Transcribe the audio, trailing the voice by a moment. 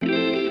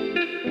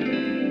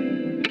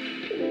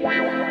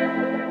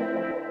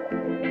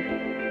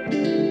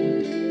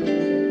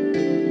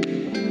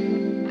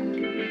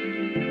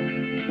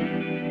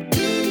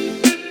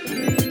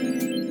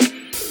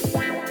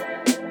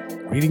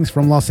Greetings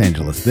from Los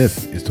Angeles.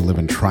 This is To Live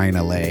and Try in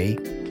LA,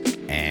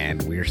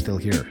 and we're still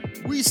here.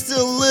 We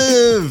still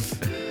live.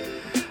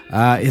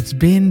 It's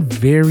been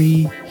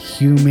very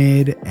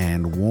humid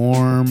and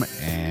warm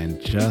and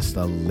just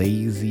a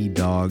lazy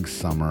dog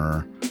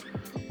summer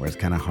where it's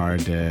kind of hard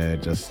to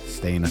just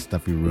stay in a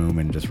stuffy room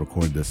and just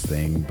record this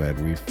thing, but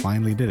we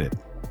finally did it.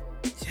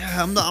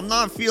 Yeah, I'm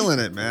not feeling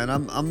it, man.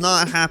 I'm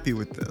not happy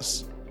with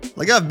this.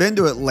 Like, I've been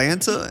to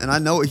Atlanta and I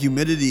know what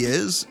humidity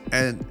is,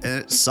 and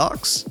it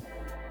sucks.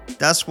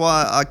 That's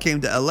why I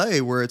came to LA,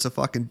 where it's a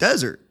fucking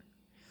desert.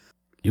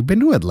 You've been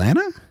to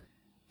Atlanta?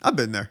 I've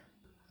been there.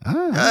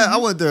 I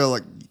went there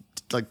like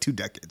 2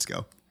 decades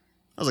ago.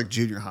 I was like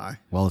junior high.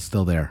 Well, it's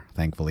still there,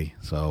 thankfully.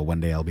 So one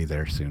day I'll be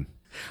there soon.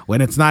 When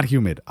it's not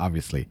humid,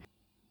 obviously.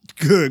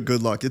 Good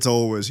luck. It's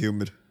always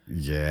humid.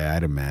 Yeah,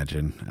 I'd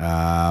imagine.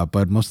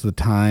 But most of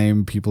the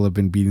time, people have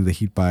been beating the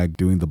heat by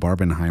doing the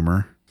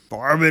Barbenheimer.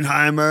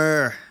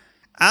 Barbenheimer.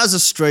 As a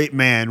straight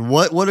man,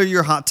 what are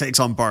your hot takes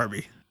on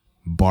Barbie?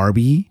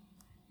 Barbie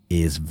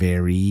is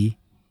very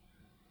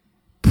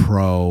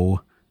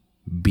pro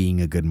being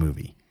a good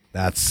movie.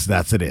 That's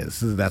it is.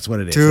 That's what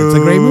it is. Dude. It's a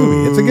great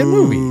movie. It's a good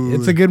movie.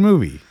 It's a good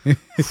movie.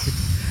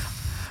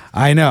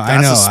 I know.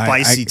 That's a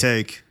spicy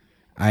take.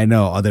 I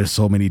know. Oh, there's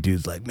so many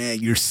dudes like, man,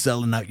 you're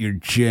selling out your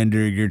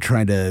gender. You're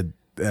trying to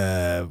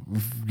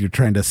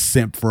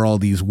simp for all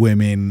these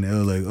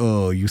women. Like,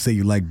 oh, you say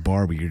you like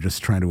Barbie. You're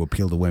just trying to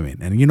appeal to women.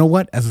 And you know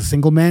what? As a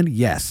single man,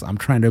 yes, I'm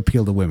trying to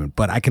appeal to women,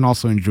 but I can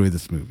also enjoy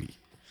this movie.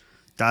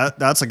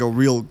 That's like a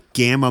real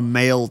gamma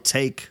male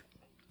take.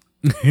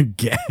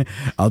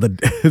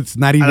 It's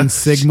not even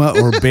sigma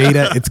or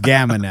beta. It's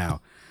gamma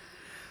now.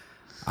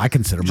 I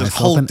consider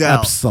myself an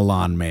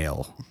epsilon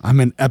male. I'm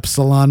an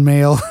epsilon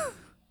male.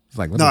 It's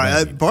like,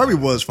 Barbie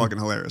was fucking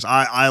hilarious.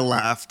 I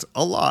laughed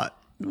a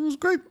lot. It was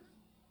great.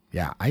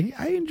 Yeah,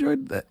 I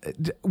enjoyed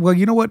that. Well,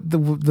 you know what?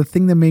 The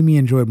thing that made me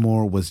enjoy it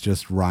more was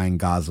just Ryan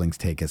Gosling's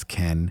take as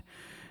Ken.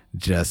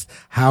 Just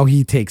how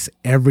he takes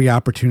every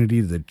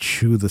opportunity to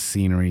chew the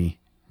scenery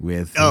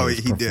with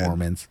his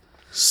performance. Did.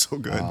 So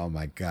good. Oh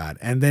my God.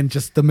 And then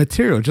just the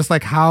material, just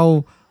like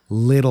how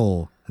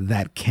little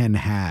that Ken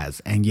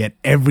has, and yet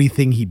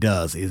everything he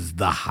does is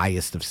the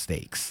highest of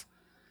stakes.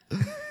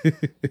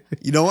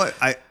 You know what?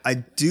 I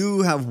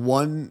do have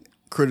one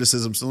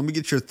criticism, so let me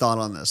get your thought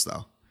on this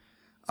though.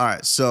 All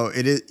right, so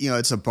it is,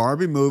 it's a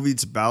Barbie movie.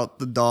 It's about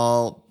the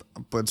doll,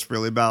 but it's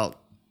really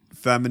about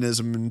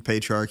feminism and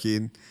patriarchy,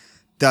 and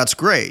that's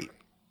great.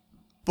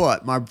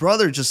 But my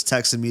brother just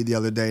texted me the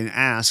other day and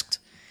asked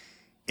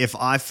if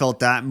I felt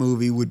that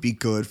movie would be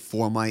good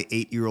for my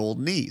 8-year-old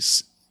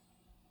niece.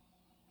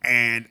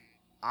 And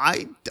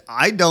I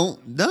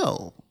don't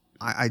know.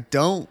 I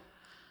don't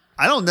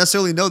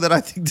necessarily know that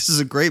I think this is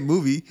a great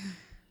movie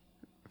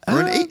for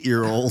an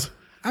 8-year-old.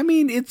 I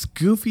mean, it's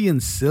goofy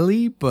and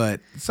silly,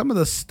 but some of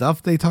the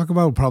stuff they talk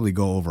about will probably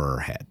go over her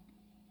head.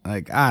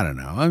 Like, I don't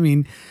know. I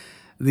mean,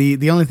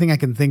 the only thing I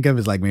can think of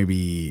is like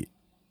maybe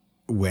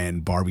when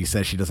Barbie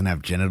says she doesn't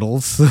have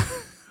genitals.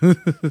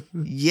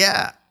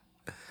 Yeah.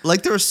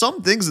 Like, there are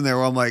some things in there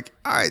where I'm like,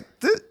 all right,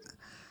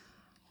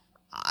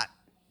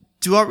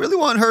 do I really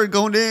want her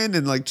going in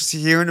and like just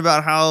hearing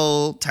about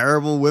how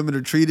terrible women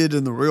are treated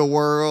in the real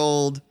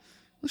world?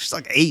 She's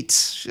like 8.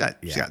 She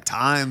got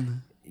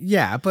time.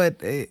 Yeah, but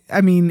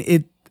I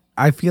mean,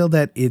 I feel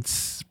that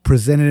it's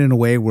presented in a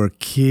way where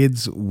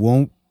kids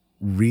won't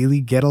really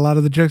get a lot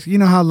of the jokes. You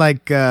know how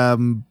like,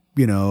 cartoon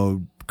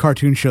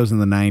shows in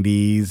the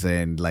 90s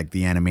and like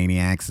the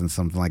Animaniacs and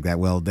something like that.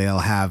 Well, they'll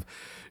have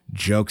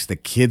jokes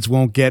that kids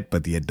won't get,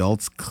 but the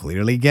adults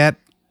clearly get.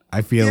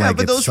 I feel like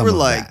but it's those some were of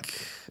like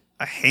that.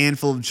 A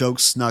handful of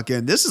jokes snuck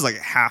in. This is like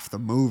half the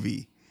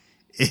movie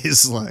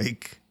is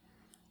like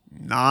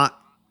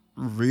not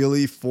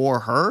really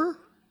for her.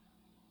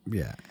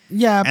 Yeah,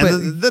 and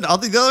but then I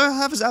think the other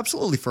half is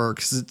absolutely for her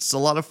because it's a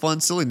lot of fun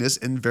silliness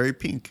and very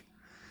pink.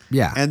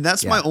 Yeah, and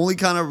that's my only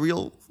kind of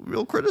real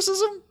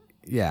criticism.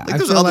 Yeah, like,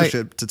 there's other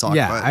shit to talk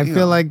about. I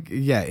feel like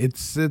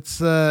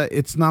it's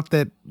not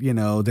that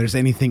there's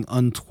anything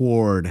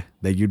untoward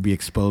that you'd be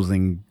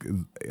exposing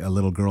a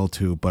little girl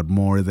to, but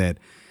more that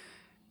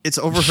it's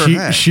over her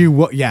head. She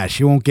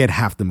won't get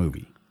half the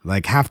movie.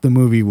 Like half the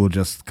movie will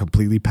just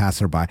completely pass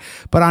her by.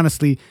 But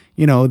honestly,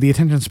 the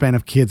attention span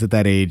of kids at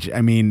that age, I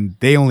mean,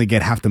 they only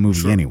get half the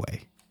movie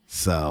anyway.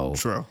 So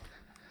true.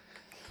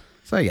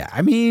 So yeah,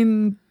 I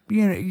mean,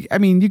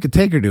 you could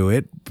take her to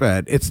it,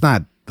 but it's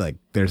not like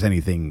there's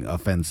anything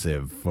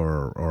offensive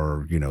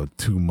or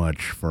too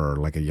much for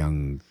like a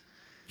young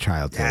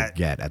child to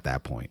get at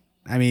that point.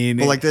 I mean,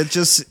 but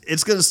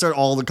it's going to start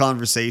all the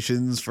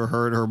conversations for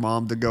her and her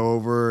mom to go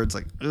over. It's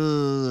like,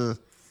 ugh.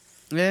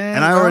 Yeah,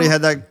 and I already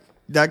had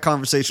that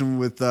conversation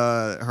with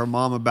her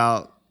mom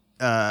about,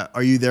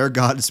 are you there,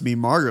 God? It's me,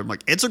 Margaret. I'm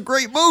like, it's a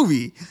great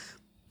movie,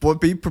 but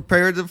be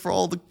prepared for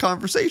all the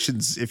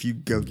conversations if you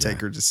go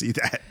take her to see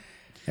that.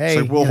 Hey,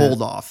 so we'll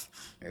hold off.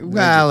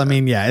 Well, I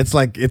mean, it's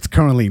like it's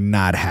currently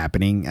not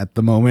happening at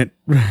the moment.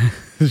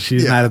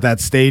 She's not at that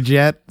stage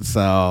yet,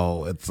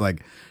 so it's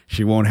like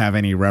she won't have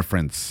any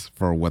reference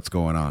for what's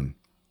going on.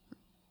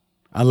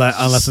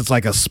 Unless it's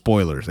like a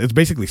spoilers. It's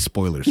basically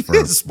spoilers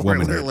for Spoiler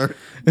womanhood.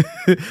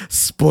 alert.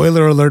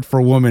 Spoiler alert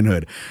for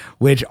womanhood.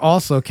 Which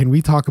also, can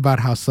we talk about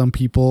how some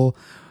people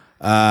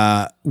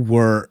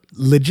were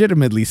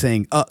legitimately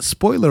saying,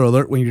 spoiler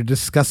alert when you're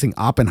discussing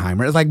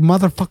Oppenheimer? It's like,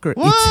 motherfucker,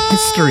 What? it's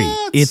history.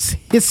 It's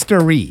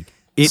history.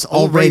 It's It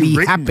already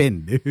written.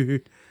 happened.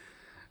 It's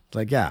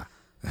like, yeah.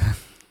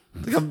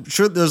 Like, I'm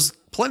sure there's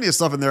plenty of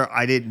stuff in there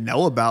I didn't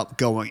know about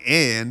going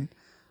in,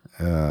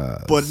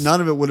 but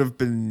none of it would have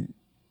been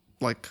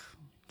like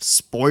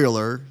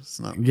spoiler. It's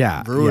not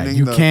ruining.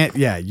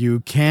 You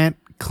can't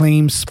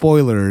claim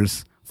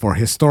spoilers for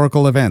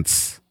historical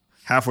events.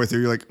 Halfway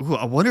through, you're like, ooh,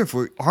 I wonder if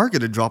we are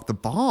going to drop the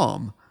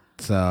bomb.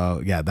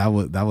 So yeah, that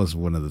was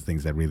one of the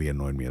things that really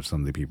annoyed me of some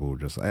of the people who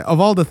just, of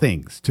all the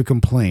things to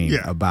complain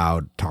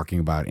about talking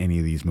about any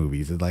of these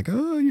movies, it's like,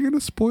 oh, you're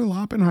gonna spoil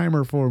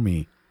Oppenheimer for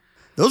me.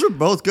 Those are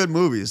both good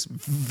movies,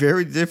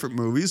 very different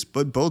movies,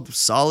 but both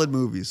solid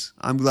movies.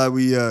 I'm glad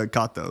we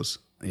caught those.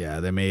 Yeah,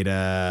 they made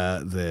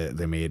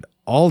they made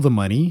all the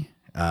money.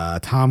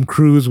 Tom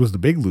Cruise was the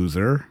big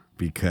loser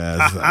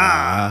because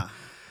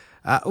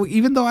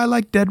even though I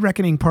like Dead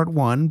Reckoning Part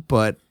 1,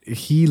 but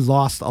he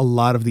lost a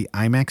lot of the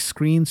IMAX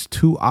screens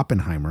to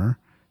Oppenheimer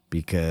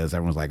because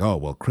everyone's like, oh,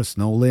 well, Chris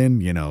Nolan,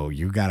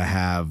 you got to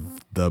have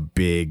the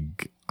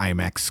big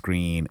IMAX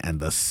screen and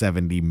the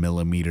 70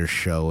 millimeter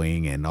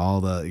showing and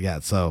all the,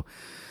 so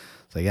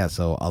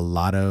a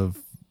lot of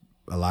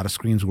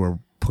screens were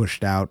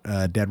pushed out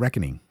Dead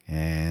Reckoning,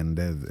 and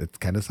it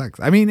kind of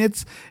sucks. I mean,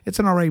 it's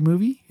an all right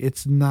movie.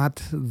 It's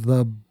not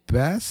the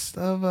best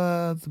of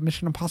the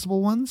Mission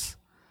Impossible ones.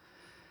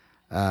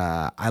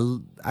 I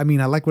mean,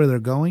 I like where they're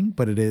going,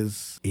 but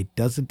it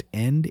doesn't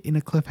end in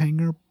a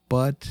cliffhanger,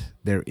 but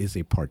there is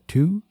a part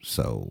 2.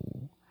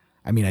 So,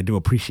 I mean, I do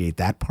appreciate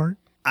that part.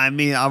 I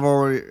mean, I've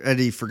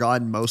already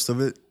forgotten most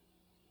of it,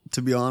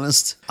 to be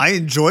honest. I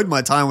enjoyed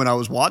my time when I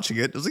was watching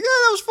it. I was like, yeah,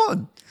 that was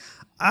fun.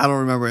 I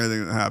don't remember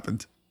anything that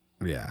happened.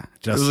 Yeah.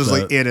 It was just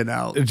like in and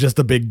out. Just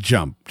a big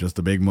jump, just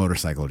a big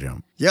motorcycle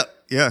jump. Yep.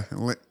 Yeah.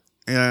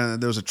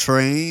 And there was a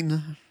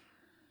train.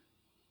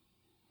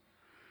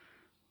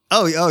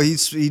 Oh,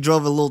 he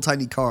drove a little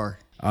tiny car.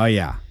 Oh,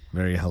 yeah.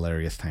 Very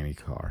hilarious tiny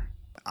car.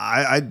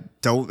 I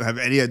don't have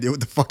any idea what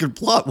the fucking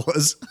plot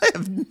was. I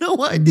have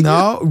no idea.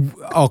 No?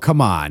 Oh, come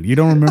on. You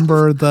don't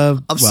remember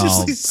the...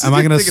 am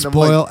I going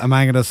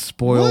to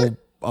spoil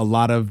a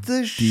lot of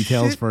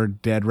details for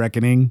Dead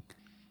Reckoning?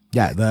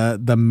 Yeah,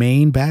 the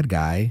main bad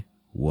guy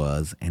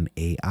was an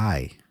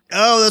AI.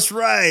 Oh, that's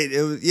right.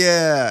 It was,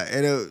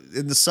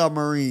 in the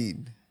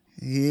submarine.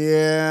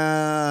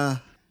 Yeah.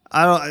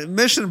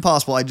 Mission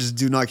Impossible, I just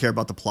do not care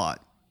about the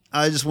plot.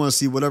 I just want to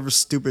see whatever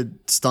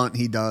stupid stunt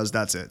he does.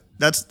 That's it.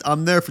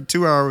 I'm there for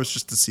 2 hours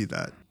just to see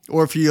that.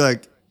 Or if he,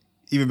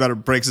 even better,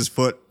 breaks his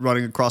foot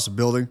running across a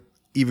building,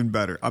 even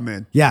better. I'm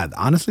in. Yeah,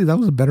 honestly, that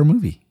was a better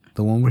movie.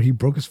 The one where he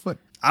broke his foot.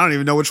 I don't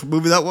even know which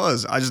movie that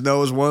was. I just know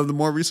it was one of the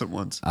more recent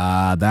ones.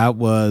 That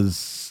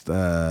was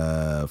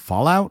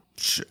Fallout.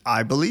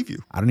 I believe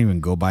you. I don't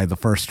even go by the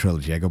first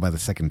trilogy. I go by the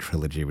second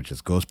trilogy, which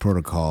is Ghost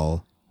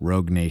Protocol,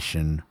 Rogue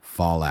Nation,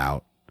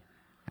 Fallout.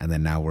 And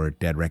then now we're at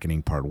Dead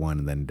Reckoning Part 1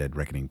 and then Dead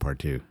Reckoning Part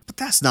 2. But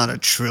that's not a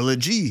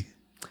trilogy.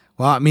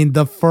 Well, I mean,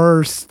 the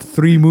first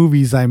 3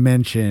 movies I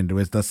mentioned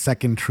was the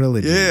second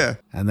trilogy. Yeah.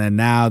 And then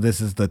now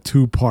this is the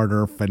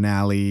 2-parter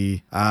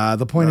finale.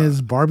 The point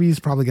is Barbie's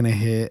probably going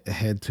to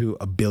head to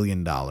 $1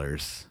 billion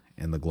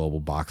in the global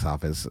box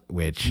office,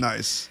 which...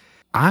 Nice.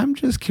 I'm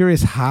just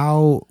curious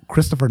how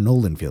Christopher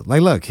Nolan feels.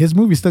 Like, look, his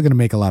movie's still going to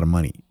make a lot of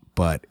money.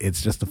 But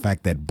it's just the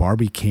fact that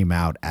Barbie came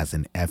out as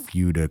an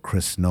FU to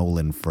Chris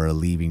Nolan for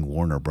leaving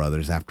Warner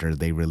Brothers after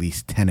they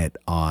released Tenet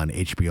on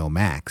HBO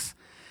Max.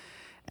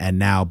 And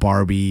now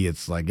Barbie,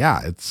 it's like,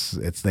 yeah, it's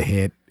the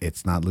hit.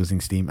 It's not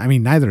losing steam. I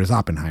mean, neither is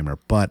Oppenheimer.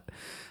 But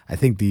I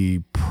think the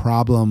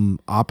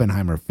problem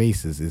Oppenheimer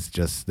faces is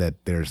just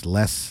that there's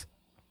less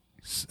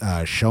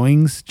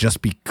showings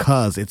just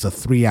because it's a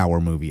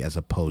 3-hour movie as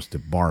opposed to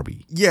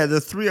Barbie. Yeah,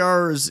 the 3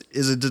 hours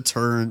is a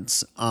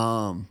deterrent.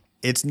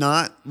 It's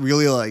not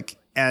really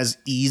as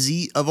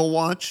easy of a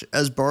watch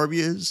as Barbie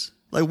is.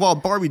 While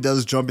Barbie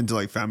does jump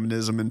into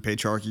feminism and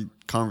patriarchy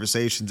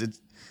conversations,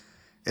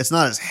 it's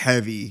not as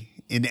heavy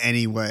in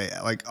any way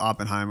like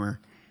Oppenheimer.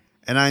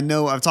 And I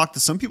know I've talked to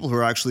some people who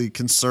are actually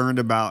concerned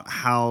about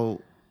how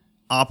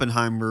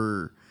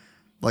Oppenheimer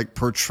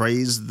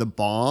portrays the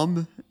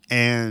bomb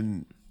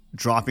and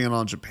dropping it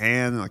on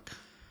Japan.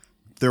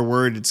 They're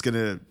worried it's going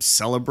to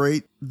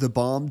celebrate the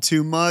bomb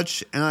too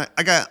much. And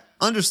I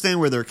understand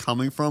where they're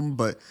coming from,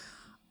 but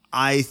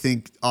I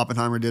think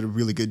Oppenheimer did a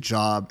really good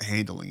job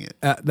handling it.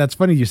 That's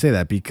funny you say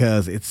that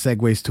because it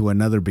segues to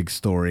another big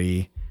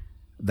story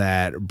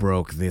that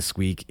broke this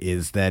week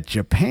is that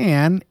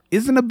Japan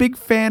isn't a big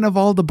fan of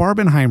all the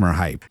Barbenheimer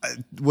hype.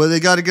 What they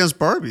got against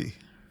Barbie?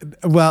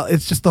 Well,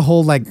 it's just the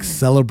whole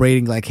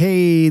celebrating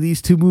hey,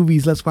 these 2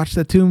 movies, let's watch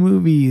the 2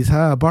 movies,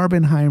 huh?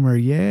 Barbenheimer,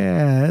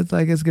 yeah,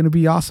 it's going to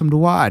be awesome to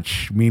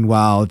watch.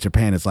 Meanwhile,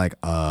 Japan is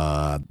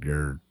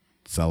you're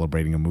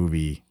celebrating a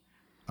movie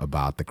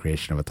about the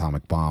creation of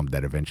atomic bomb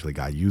that eventually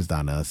got used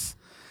on us.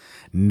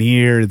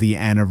 near the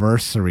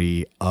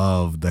anniversary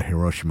of the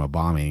Hiroshima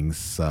bombings.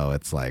 So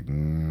it's like,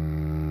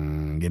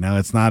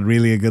 it's not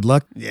really a good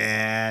look.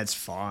 Yeah, it's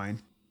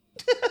fine.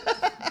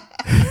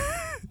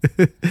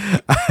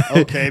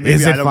 Okay,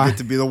 maybe I don't get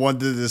to be the one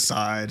to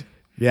decide.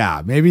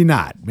 Yeah, maybe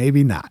not.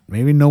 Maybe not.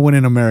 Maybe no one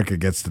in America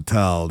gets to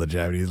tell the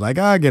Japanese, like,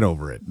 get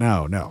over it.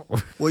 No.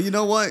 Well, you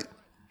know what?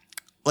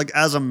 Like,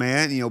 as a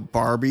man,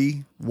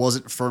 Barbie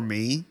wasn't for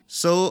me.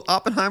 So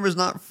Oppenheimer's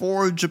not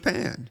for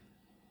Japan.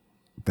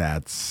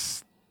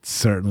 That's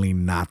certainly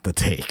not the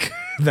take.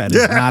 That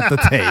is not the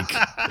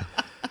take.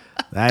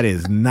 That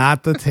is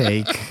not the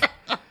take.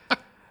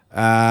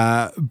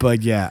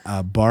 But yeah,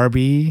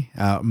 Barbie,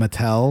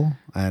 Mattel,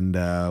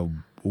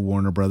 and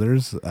Warner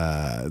Brothers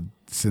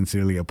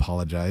sincerely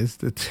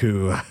apologized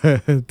to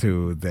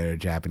their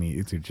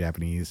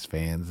Japanese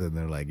fans, and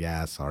they're like,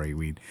 yeah, sorry,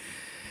 we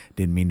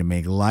didn't mean to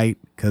make light,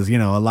 because a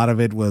lot of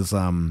it was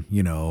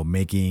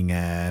making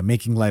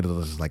light of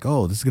this, like,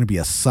 oh, this is gonna be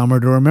a summer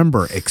to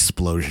remember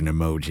explosion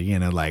emoji,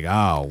 and like,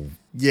 oh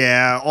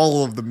yeah,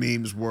 all of the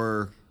memes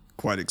were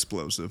quite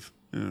explosive.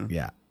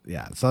 Yeah.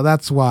 So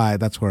that's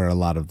where a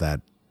lot of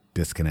that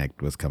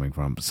disconnect was coming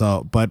from.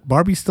 So, but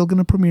Barbie's still going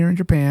to premiere in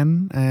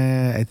Japan,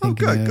 I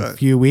think, in a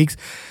few weeks.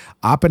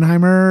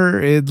 Oppenheimer,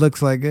 it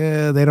looks like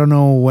they don't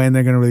know when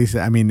they're going to release it.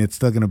 I mean, it's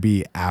still going to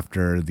be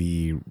after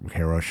the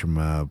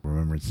Hiroshima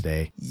Remembrance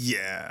Day.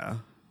 Yeah,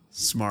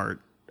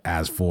 smart.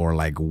 As for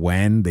like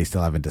when, they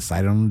still haven't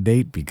decided on a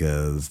date,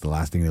 because the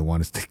last thing they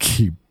want is to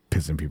keep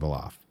pissing people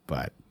off.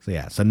 But so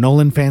yeah, so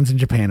Nolan fans in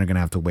Japan are going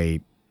to have to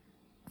wait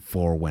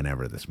for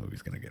whenever this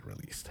movie's going to get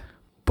released.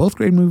 Both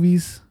great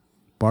movies.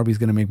 Barbie's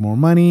going to make more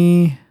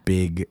money.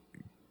 Big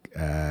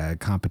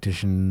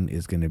competition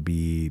is going to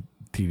be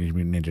Teenage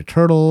Mutant Ninja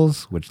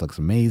Turtles, which looks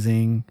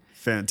amazing.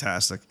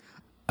 Fantastic.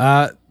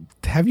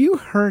 Have you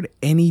heard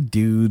any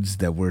dudes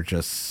that were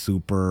just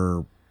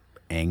super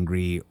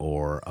angry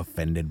or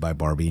offended by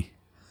Barbie?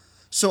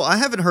 So I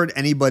haven't heard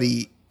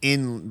anybody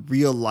in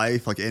real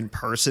life, like in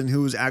person,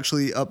 who was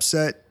actually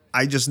upset.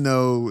 I just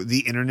know the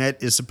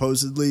internet is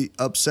supposedly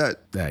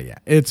upset. Yeah.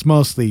 It's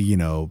mostly,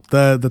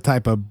 the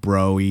type of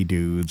bro-y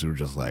dudes who are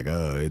just like,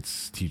 oh,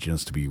 it's teaching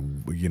us to be,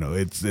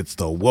 it's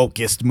the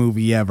wokest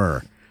movie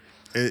ever.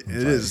 It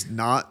is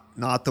not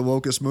the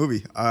wokest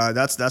movie.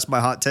 That's my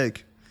hot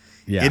take.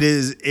 Yeah.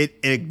 It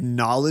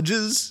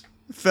acknowledges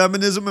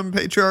feminism and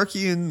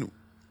patriarchy and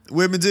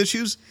women's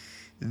issues.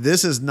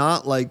 This is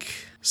not like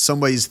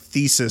somebody's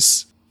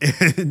thesis.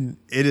 And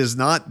it is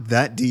not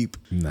that deep.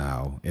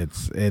 No,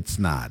 it's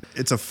not.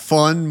 It's a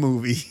fun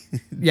movie.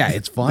 Yeah,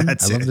 it's fun. I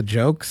love the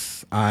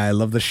jokes. I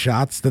love the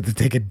shots that they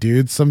take at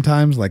dudes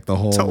sometimes, like the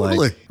whole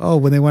like, oh,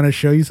 when they want to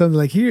show you something,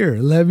 like, here,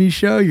 let me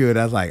show you. And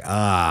I was like,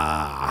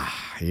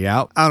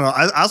 yep. I don't know.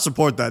 I'll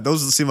support that.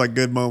 Those seem like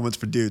good moments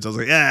for dudes. I was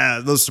like, yeah,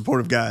 those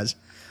supportive guys.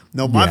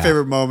 No, my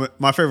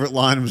favorite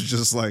line was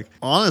just like,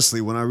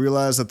 honestly, when I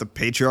realized that the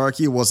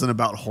patriarchy wasn't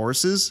about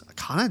horses, I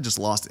kind of just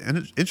lost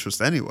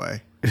interest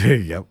anyway.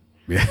 Yep.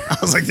 Yeah. I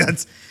was like,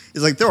 it's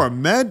like there are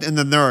men and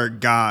then there are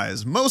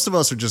guys. Most of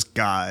us are just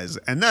guys,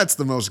 and that's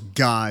the most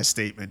guy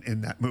statement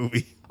in that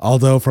movie.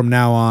 Although from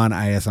now on,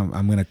 I guess I'm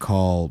going to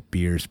call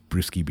beers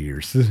brewski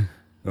beers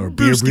or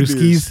beer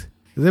brewskis.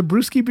 Is it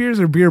brewski beers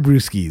or beer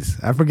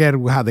brewskis? I forget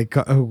what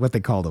they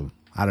called them.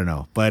 I don't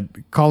know, but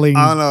I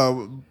don't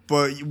know,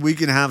 but we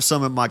can have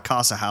some at my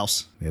casa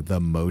house. The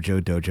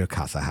Mojo Dojo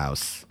Casa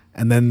House.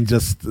 And then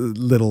just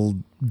little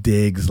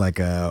digs like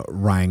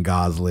Ryan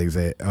Gosling's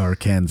or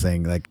Ken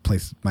saying, like, play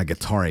my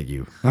guitar at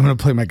you. I'm going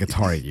to play my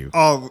guitar at you.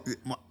 Oh,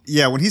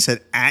 yeah. When he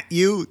said at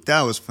you,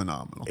 that was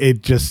phenomenal.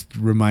 It just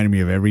reminded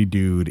me of every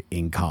dude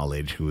in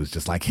college who was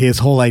just like, his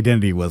whole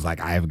identity was like,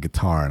 I have a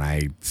guitar and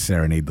I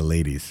serenade the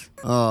ladies.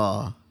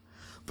 Oh.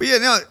 But yeah,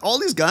 now all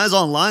these guys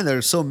online that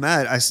are so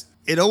mad,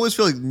 it always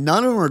feels like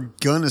none of them are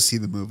going to see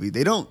the movie.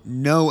 They don't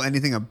know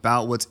anything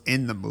about what's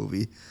in the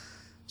movie.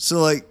 So,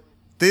 like,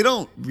 they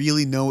don't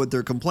really know what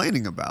they're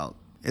complaining about.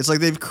 It's like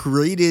they've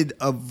created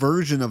a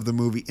version of the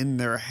movie in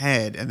their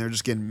head and they're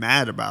just getting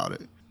mad about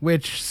it.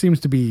 Which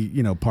seems to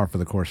be, par for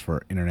the course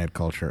for internet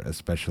culture,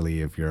 especially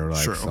if you're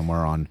like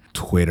somewhere on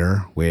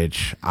Twitter,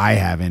 which I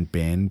haven't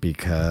been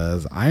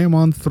because I am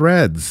on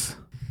Threads.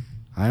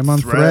 I am on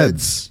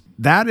Threads.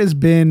 That has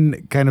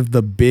been kind of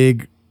the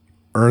big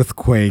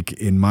earthquake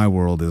in my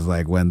world, is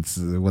like once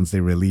they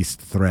released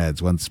Threads,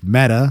 once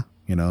Meta,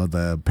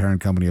 the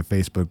parent company of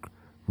Facebook,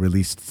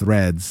 released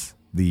Threads,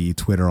 the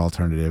Twitter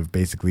alternative,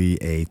 basically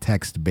a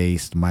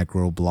text-based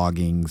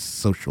microblogging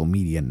social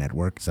media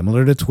network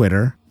similar to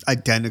Twitter.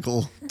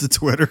 Identical to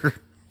Twitter.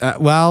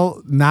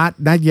 Well, not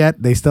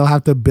yet. They still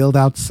have to build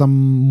out some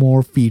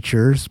more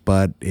features,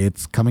 but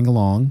it's coming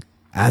along.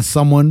 As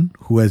someone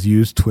who has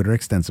used Twitter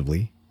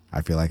extensively,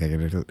 I feel like I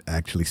can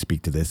actually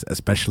speak to this,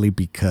 especially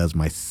because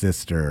my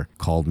sister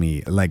called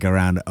me like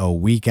around a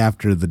week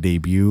after the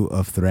debut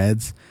of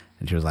Threads.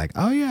 And she was like,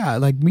 oh, yeah,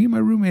 like me and my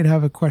roommate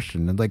have a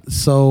question. And like,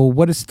 so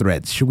what is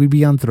Threads? Should we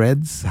be on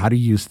Threads? How do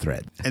you use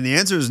Threads? And the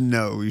answer is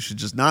no. You should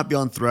just not be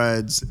on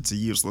Threads. It's a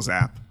useless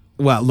app.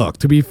 Well, look,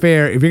 to be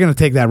fair, if you're going to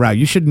take that route,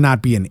 you should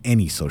not be in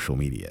any social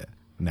media.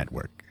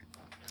 network.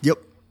 Yep.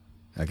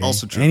 Okay.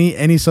 Also true.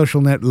 Any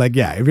social net, like,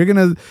 yeah, if you're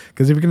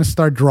gonna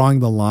start drawing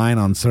the line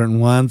on certain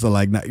ones,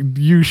 like,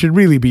 you should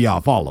really be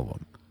off all of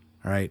them.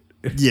 All right.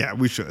 Yeah,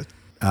 we should.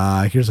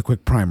 Here's a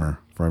quick primer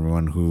for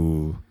everyone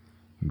who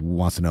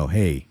wants to know.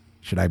 Hey,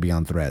 should I be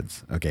on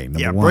Threads? Okay.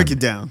 Number one. Break it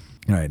down.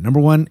 All right. Number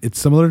one, it's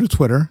similar to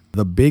Twitter.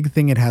 The big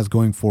thing it has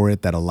going for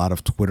it that a lot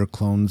of Twitter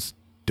clones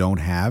don't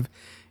have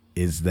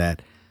is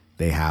that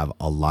they have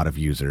a lot of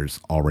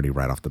users already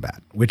right off the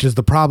bat, which is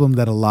the problem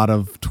that a lot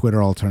of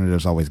Twitter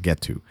alternatives always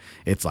get to.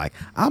 It's like,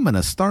 I'm going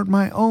to start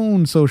my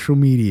own social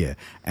media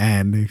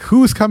and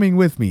who's coming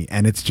with me?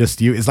 And it's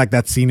just you. It's like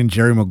that scene in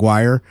Jerry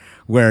Maguire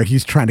where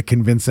he's trying to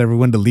convince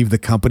everyone to leave the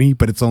company,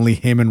 but it's only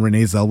him and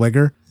Renee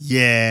Zellweger.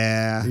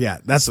 Yeah. Yeah.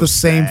 That's so the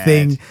same sad.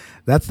 thing.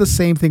 That's the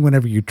same thing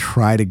whenever you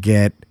try to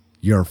get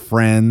your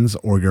friends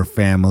or your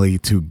family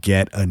to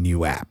get a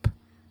new app.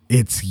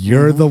 It's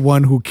you're the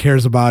one who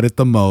cares about it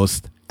the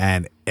most,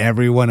 and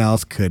everyone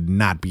else could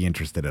not be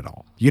interested at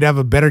all. You'd have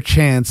a better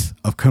chance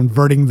of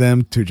converting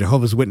them to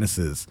Jehovah's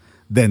Witnesses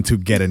than to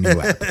get a new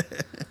app.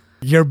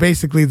 You're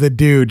basically the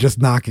dude just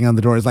knocking on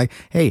the door. It's like,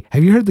 hey,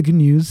 have you heard the good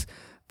news?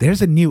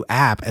 There's a new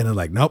app. And they're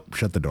like, nope,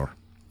 shut the door.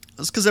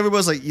 That's because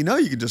everybody's like, you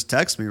can just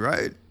text me,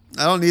 right?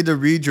 I don't need to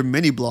read your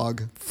mini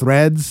blog.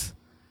 Threads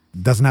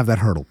doesn't have that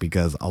hurdle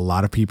because a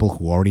lot of people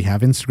who already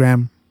have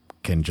Instagram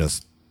can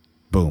just,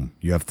 boom,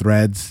 you have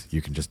Threads.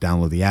 You can just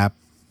download the app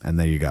and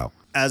there you go.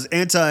 As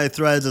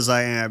anti-Threads as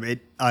I am,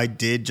 I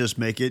did just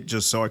make it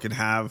just so I could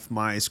have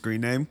my screen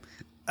name.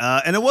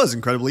 And it was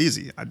incredibly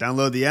easy. I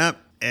downloaded the app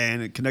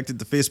and it connected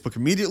to Facebook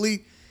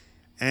immediately.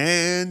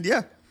 And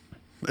yeah,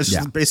 it's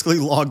just basically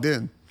logged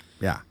in.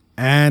 Yeah.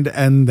 And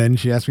then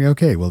she asked me,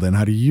 okay, well then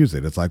how do you use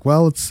it? It's like,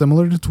 well, it's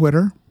similar to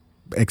Twitter,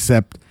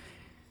 except,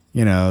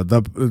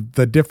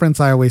 the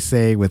difference I always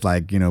say with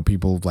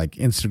people like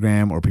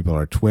Instagram or people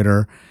are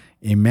Twitter,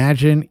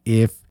 imagine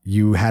if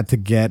you had to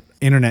get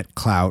internet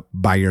clout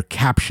by your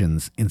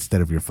captions instead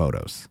of your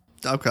photos.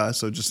 Okay,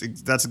 so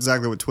that's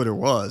exactly what Twitter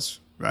was,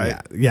 right?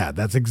 Yeah,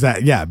 that's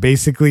exact. Yeah,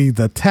 basically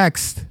the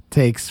text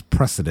takes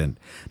precedent.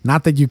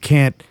 Not that you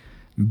can't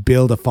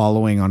build a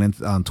following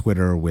on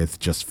Twitter with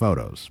just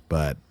photos,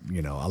 but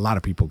a lot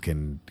of people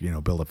can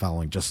build a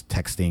following just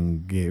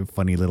texting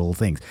funny little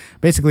things.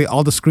 Basically,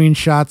 all the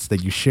screenshots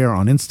that you share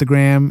on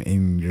Instagram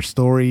in your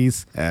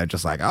stories,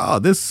 just like, oh,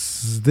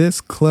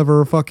 this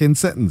clever fucking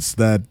sentence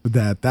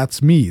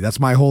that's me, that's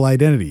my whole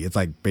identity. It's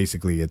like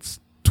basically it's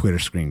Twitter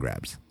screen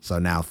grabs. So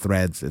now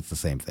Threads, it's the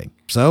same thing.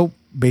 So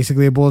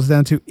basically, it boils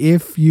down to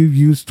if you've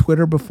used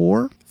Twitter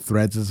before,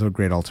 Threads is a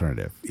great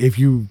alternative. If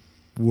you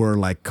were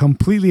like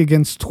completely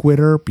against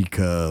Twitter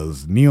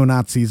because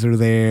neo-Nazis are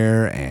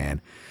there and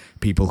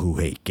people who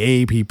hate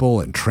gay people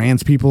and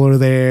trans people are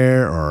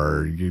there,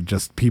 or you're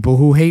just people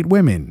who hate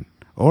women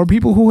or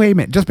people who hate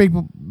men,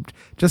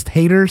 just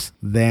haters,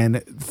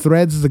 then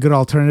Threads is a good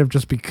alternative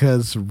just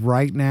because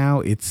right now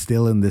it's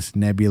still in this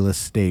nebulous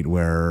state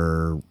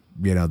where,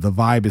 the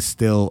vibe is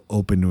still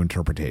open to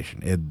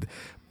interpretation.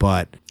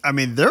 But I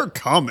mean, they're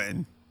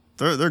coming.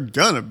 They're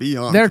gonna be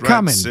on. They're Threads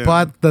coming, soon.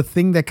 but the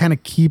thing that kind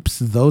of keeps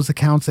those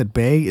accounts at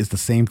bay is the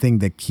same thing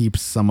that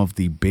keeps some of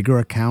the bigger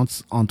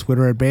accounts on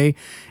Twitter at bay,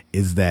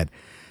 is that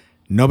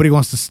nobody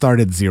wants to start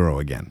at zero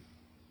again.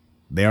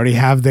 They already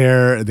have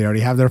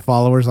their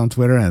followers on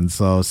Twitter, and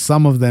so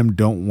some of them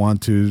don't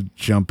want to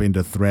jump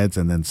into Threads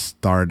and then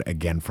start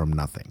again from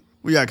nothing.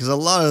 Well, yeah, because a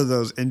lot of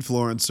those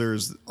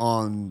influencers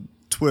on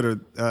Twitter,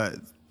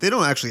 they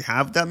don't actually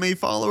have that many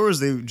followers.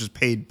 They just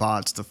paid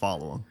bots to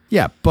follow them.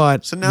 Yeah,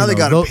 but so now they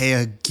got to pay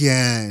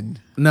again.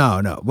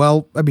 No.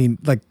 Well, I mean,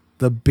 like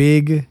the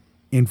big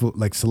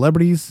like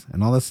celebrities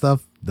and all that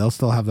stuff, they'll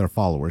still have their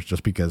followers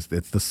just because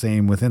it's the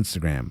same with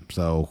Instagram.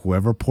 So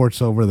whoever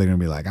ports over, they're going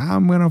to be like,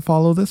 I'm going to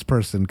follow this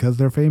person because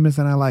they're famous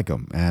and I like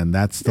them. And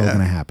that's still going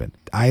to happen.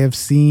 I have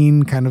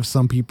seen kind of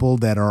some people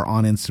that are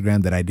on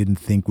Instagram that I didn't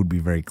think would be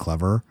very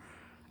clever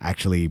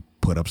actually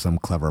put up some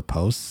clever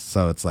posts.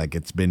 So it's like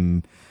it's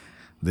been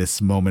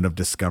this moment of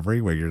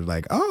discovery where you're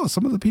like, oh,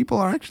 some of the people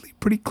are actually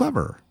pretty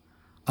clever.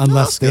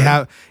 Unless they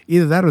have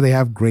either that or they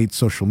have great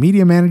social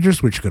media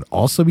managers, which could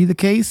also be the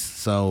case.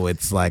 So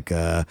it's like,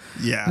 well,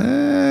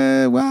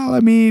 I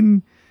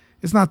mean,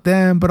 it's not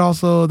them, but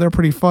also they're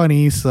pretty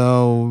funny.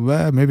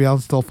 So maybe I'll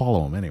still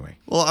follow them anyway.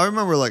 Well, I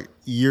remember like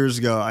years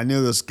ago, I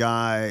knew this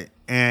guy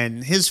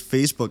and his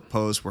Facebook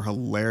posts were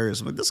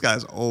hilarious. I'm like, this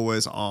guy's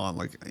always on.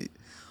 Like, I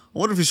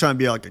wonder if he's trying to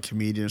be like a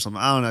comedian or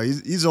something. I don't know.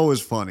 He's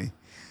always funny.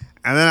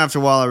 And then after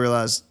a while, I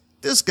realized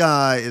this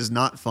guy is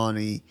not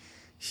funny.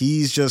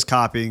 He's just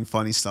copying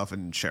funny stuff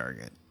and sharing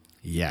it.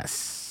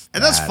 Yes.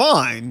 And that's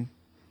fine,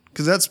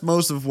 because that's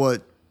most of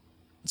what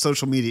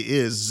social media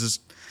is,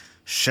 just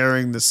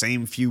sharing the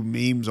same few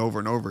memes over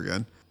and over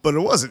again. But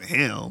it wasn't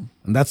him.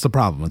 And that's the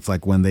problem. It's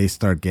like when they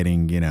start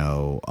getting,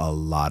 a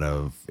lot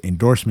of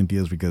endorsement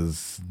deals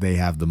because they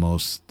have the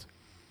most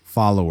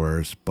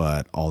followers,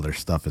 but all their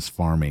stuff is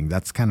farming.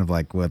 That's kind of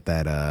like what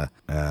that,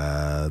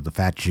 the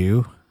fat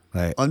Jew.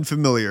 Like,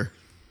 unfamiliar.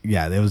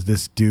 Yeah, there was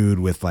this dude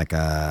with like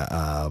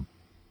a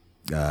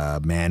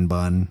man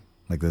bun,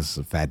 like this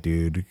fat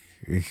dude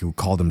who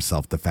called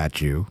himself the Fat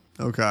Jew.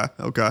 Okay.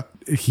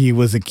 He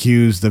was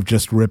accused of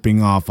just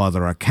ripping off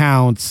other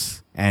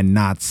accounts and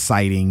not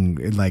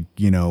citing, like,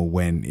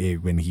 when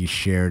he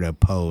shared a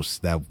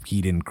post that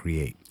he didn't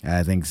create.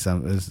 I think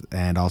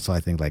and also I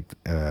think like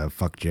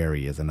Fuck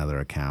Jerry is another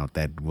account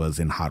that was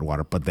in hot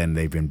water, but then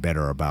they've been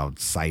better about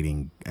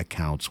citing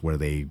accounts where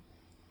they,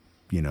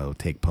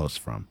 take posts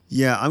from.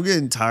 Yeah, I'm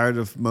getting tired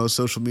of most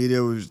social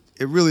media.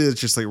 It really is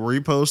just like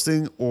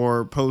reposting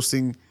or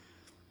posting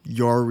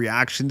your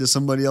reaction to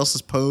somebody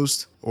else's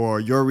post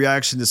or your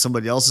reaction to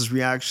somebody else's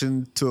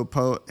reaction to a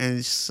post. And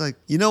it's just like,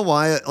 you know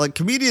why? Like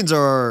comedians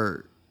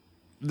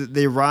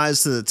they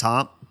rise to the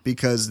top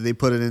because they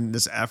put it in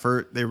this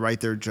effort. They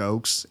write their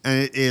jokes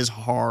and it is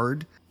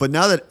hard. But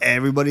now that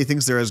everybody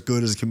thinks they're as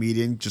good as a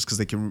comedian just because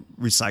they can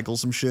recycle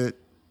some shit,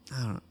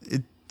 I don't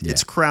know.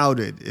 It's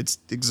crowded. It's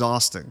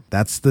exhausting.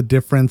 That's the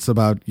difference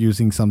about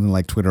using something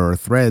like Twitter or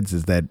Threads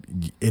is that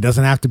it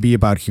doesn't have to be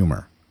about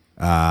humor.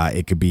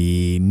 It could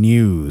be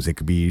news. It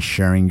could be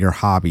sharing your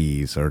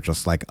hobbies or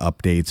just like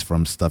updates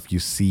from stuff you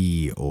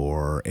see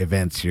or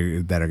events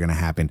that are going to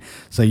happen.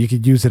 So you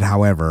could use it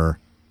however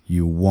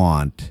you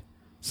want.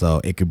 So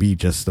it could be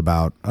just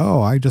about,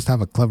 I just have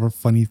a clever,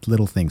 funny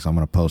little thing, so I'm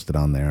going to post it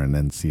on there and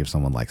then see if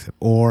someone likes it.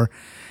 Or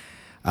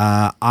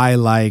I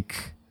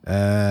like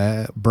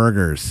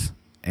burgers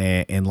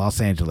in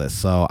Los Angeles,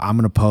 so I'm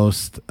going to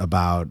post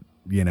about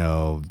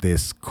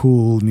this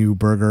cool new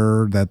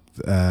burger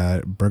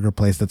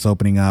place that's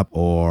opening up,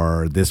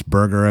 or this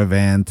burger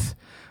event,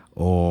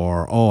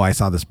 or I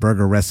saw this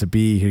burger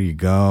recipe, here you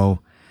go,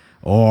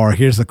 or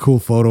here's a cool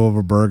photo of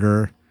a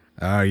burger.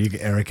 Or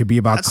it could be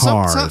about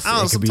cars.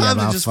 Sometimes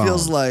it just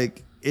feels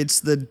like it's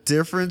the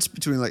difference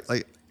between like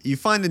you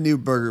find a new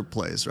burger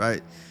place,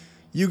 right?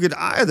 You could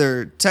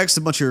either text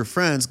a bunch of your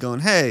friends going,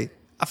 "Hey,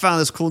 I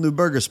found this cool new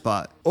burger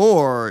spot,"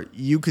 or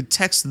you could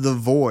text the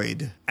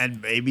void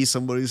and maybe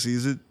somebody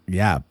sees it.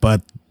 Yeah,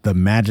 but the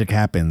magic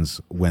happens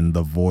when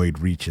the void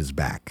reaches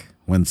back.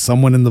 When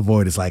someone in the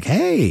void is like,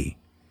 "Hey,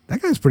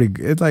 that guy's pretty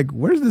good. It's like,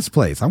 where's this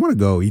place? I want to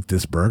go eat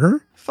this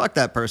burger." Fuck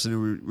that person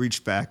who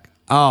reached back.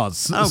 Oh,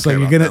 so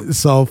you're gonna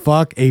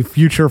fuck a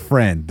future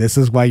friend. This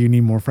is why you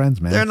need more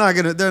friends, man.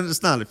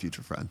 It's not a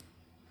future friend.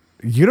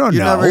 You don't know.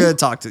 You're never gonna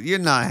talk to. You're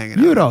not hanging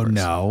out. You don't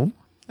know.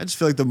 I just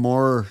feel like the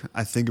more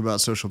I think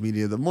about social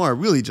media, the more I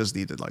really just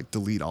need to like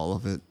delete all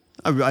of it.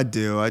 I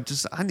do. I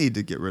need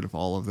to get rid of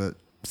all of it.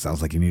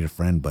 Sounds like you need a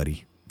friend,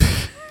 buddy.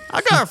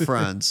 I got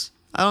friends.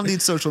 I don't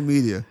need social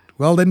media.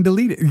 Well, then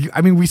delete it.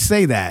 I mean, we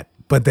say that,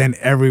 but then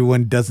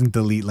everyone doesn't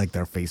delete like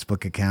their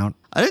Facebook account.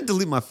 I didn't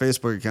delete my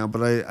Facebook account,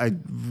 but I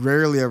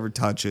rarely ever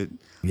touch it.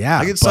 Yeah,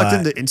 I get sucked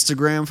into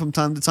Instagram from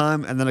time to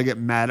time, and then I get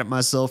mad at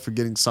myself for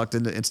getting sucked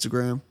into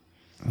Instagram.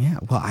 Yeah,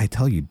 well, I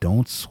tell you,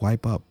 don't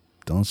swipe up.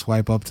 Don't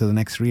swipe up to the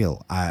next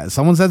reel.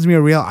 Someone sends me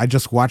a reel, I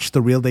just watch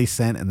the reel they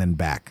sent and then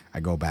back. I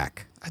go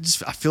back. I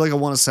feel like I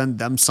want to send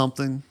them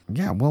something.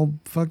 Yeah, well,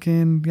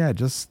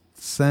 just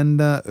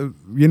send.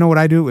 You know what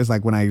I do is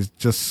like when I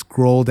just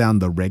scroll down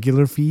the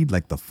regular feed,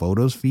 like the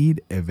photos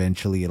feed,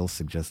 eventually it'll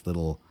suggest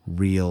little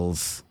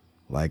reels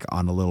like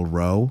on a little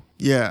row.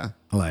 Yeah.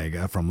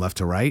 Like from left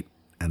to right.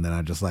 And then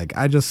I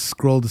just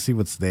scroll to see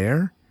what's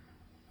there.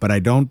 But I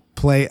don't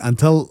play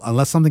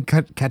unless something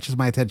catches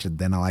my attention.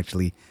 Then I'll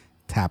actually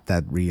tap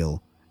that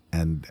reel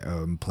and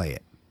play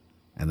it.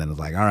 And then it's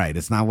like, all right,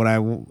 it's not what I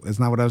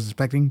was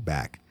expecting.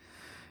 Back.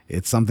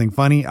 It's something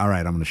funny. All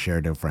right, I'm going to share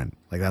it to a friend.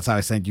 Like that's how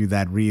I sent you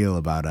that reel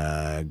about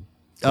yeah.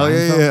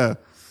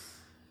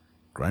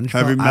 Grunge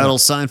Heavy metal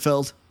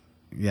Seinfeld.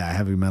 Yeah,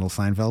 heavy metal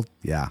Seinfeld.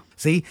 Yeah.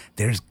 See,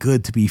 there's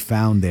good to be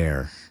found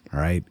there. All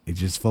right. It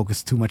just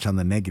focus too much on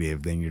the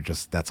negative, then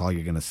that's all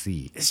you're going to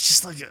see. It's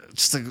just like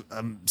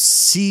a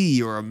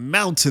sea or a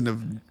mountain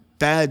of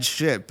bad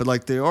shit. But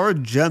like there are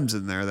gems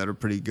in there that are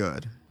pretty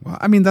good. Well,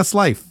 I mean, that's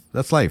life.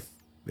 That's life.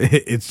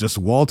 It's just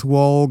wall to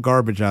wall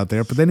garbage out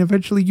there. But then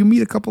eventually you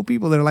meet a couple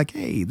people that are like,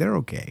 hey, they're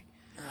okay.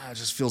 It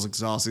just feels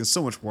exhausting. It's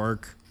so much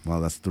work. Well,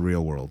 that's the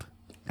real world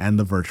and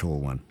the virtual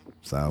one.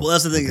 So, well,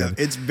 that's the thing.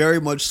 Okay. It's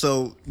very much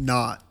so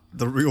not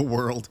the real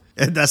world,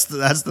 and that's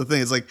the thing.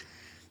 It's like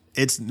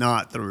it's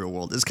not the real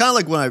world. It's kind of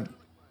like when I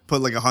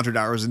put like 100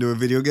 hours into a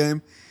video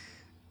game,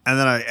 and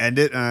then I end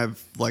it, and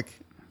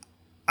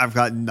I've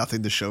got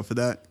nothing to show for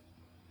that.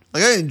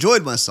 Like I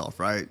enjoyed myself,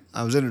 right?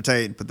 I was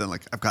entertained, but then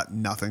like I've got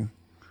nothing.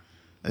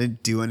 I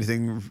didn't do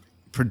anything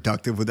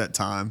productive with that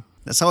time.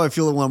 That's how I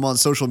feel when I'm on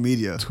social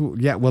media.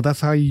 Yeah, well,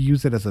 that's how you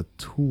use it as a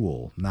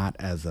tool, not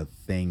as a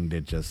thing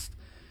to just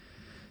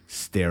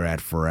stare at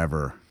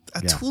forever.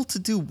 A tool to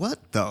do what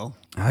though?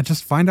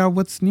 Just find out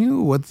what's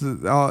new,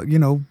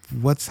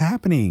 what's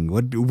happening,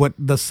 what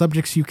the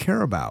subjects you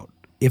care about.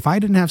 If I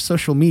didn't have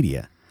social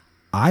media,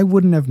 I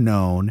wouldn't have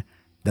known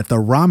that the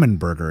ramen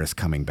burger is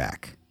coming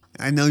back.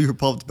 I know you're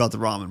pumped about the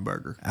ramen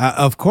burger.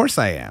 Of course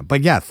I am.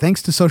 But yeah,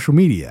 thanks to social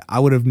media, I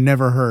would have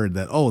never heard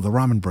that, the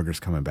ramen burger's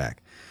coming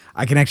back.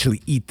 I can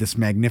actually eat this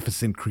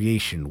magnificent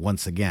creation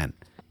once again.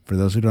 For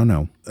those who don't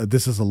know,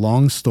 this is a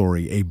long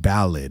story, a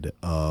ballad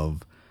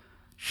of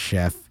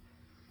Chef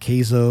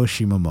Keizo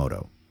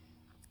Shimamoto.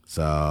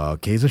 So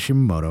Keizo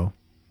Shimamoto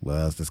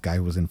was this guy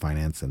who was in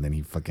finance, and then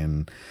he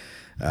fucking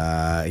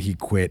he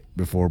quit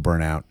before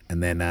burnout,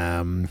 and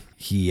then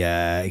he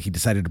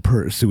decided to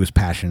pursue his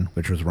passion,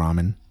 which was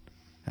ramen.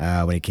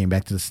 When he came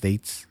back to the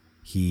States,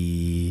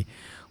 he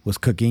was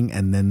cooking,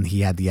 and then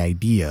he had the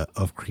idea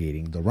of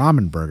creating the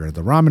ramen burger.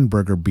 The ramen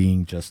burger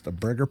being just a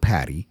burger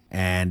patty,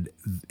 and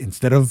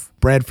instead of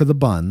bread for the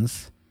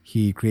buns,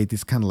 he created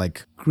this kind of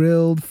like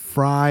grilled,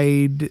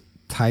 fried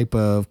type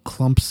of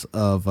clumps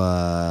of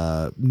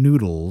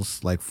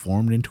noodles, like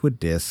formed into a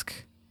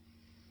disc.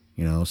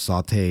 You know,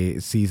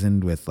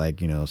 seasoned with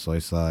like, you know, soy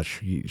sauce,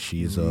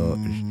 shio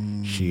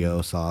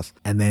sauce,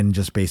 and then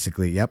just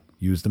basically,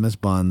 use them as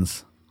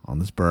buns on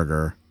this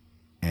burger,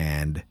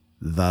 and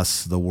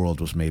thus the world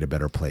was made a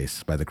better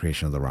place by the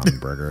creation of the ramen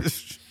burger.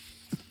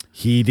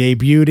 He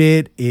debuted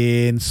it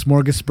in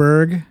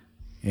Smorgasburg,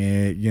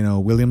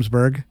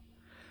 Williamsburg.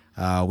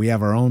 We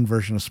have our own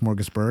version of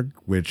Smorgasburg,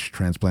 which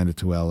transplanted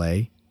to LA.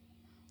 And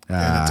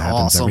it's happens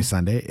awesome. every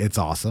Sunday. It's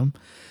awesome.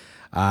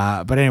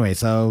 But anyway,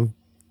 so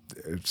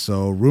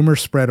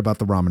rumors spread about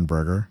the ramen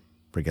burger.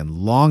 Freaking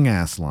long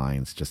ass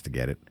lines just to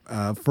get it.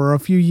 For a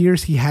few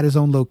years, he had his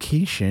own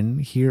location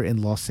here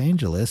in Los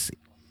Angeles.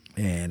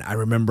 And I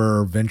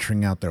remember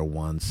venturing out there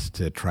once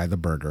to try the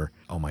burger.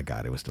 Oh my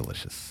God, it was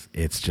delicious.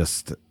 It's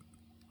just,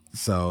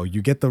 so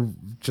you get the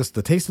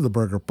taste of the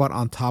burger, but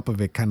on top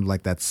of it, kind of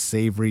like that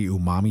savory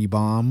umami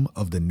bomb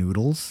of the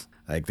noodles.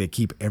 Like they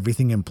keep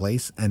everything in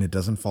place and it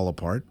doesn't fall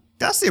apart.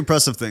 That's the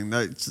impressive thing,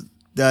 that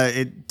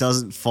it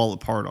doesn't fall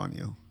apart on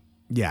you.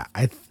 Yeah,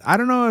 I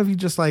don't know if he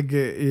just like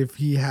if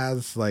he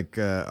has like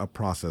a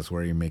process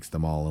where he makes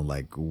them all in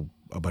like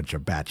a bunch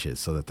of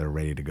batches so that they're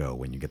ready to go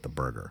when you get the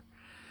burger.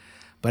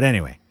 But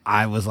anyway,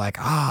 I was like,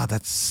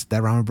 that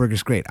ramen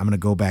burger's great. I'm gonna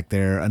go back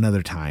there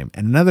another time,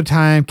 and another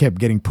time kept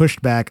getting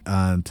pushed back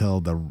until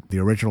the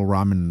original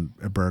ramen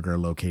burger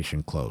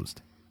location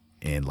closed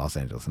in Los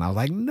Angeles, and I was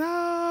like, no,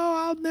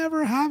 I'll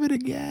never have it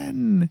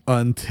again.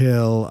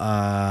 Until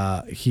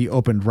he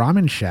opened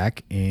Ramen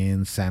Shack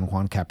in San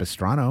Juan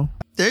Capistrano.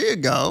 There you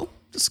go.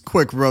 Just a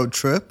quick road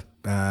trip.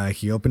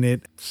 He opened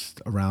it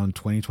around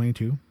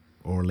 2022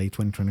 or late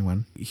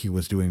 2021. He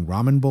was doing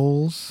ramen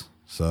bowls,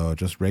 so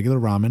just regular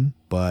ramen,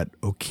 but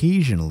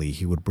occasionally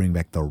he would bring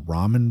back the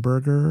ramen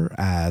burger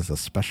as a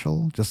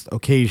special, just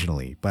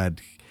occasionally.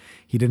 But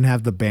he didn't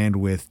have the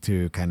bandwidth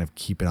to kind of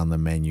keep it on the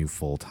menu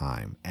full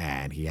time,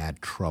 and he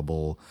had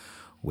trouble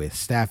with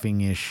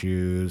staffing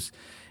issues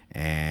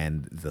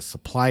and the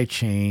supply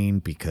chain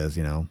because,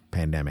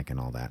 pandemic and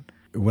all that.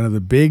 One of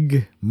the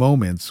big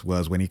moments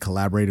was when he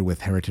collaborated with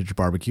Heritage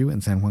Barbecue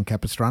in San Juan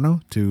Capistrano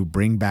to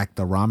bring back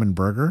the ramen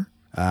burger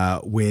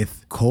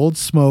with cold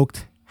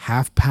smoked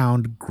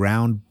half-pound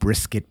ground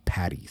brisket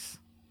patties.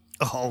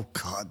 Oh,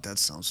 God, that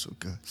sounds so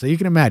good. So you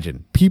can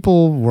imagine,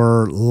 people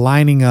were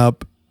lining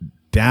up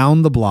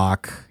down the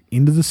block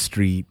into the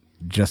street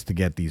just to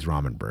get these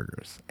ramen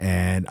burgers.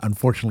 And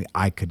unfortunately,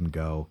 I couldn't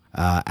go.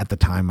 At the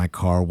time, my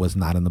car was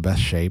not in the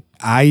best shape.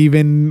 I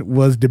even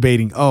was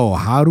debating,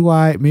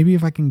 maybe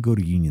if I can go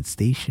to Union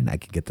Station, I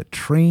can get the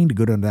train to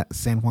go to that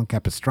San Juan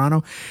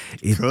Capistrano.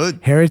 Could.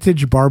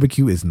 Heritage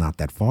Barbecue is not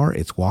that far.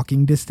 It's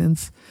walking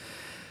distance.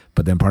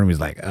 But then part of me was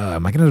like,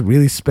 am I going to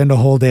really spend a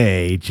whole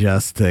day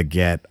just to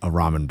get a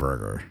ramen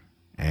burger?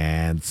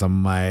 And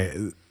some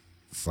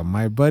of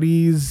my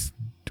buddies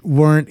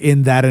weren't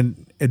in that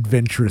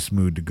adventurous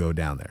mood to go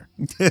down there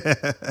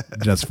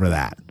just for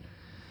that.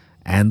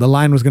 And the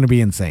line was going to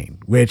be insane,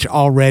 which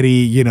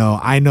already,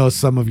 I know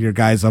some of your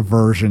guys'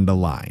 aversion to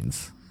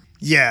lines.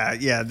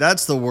 Yeah,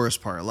 that's the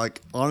worst part.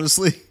 Like,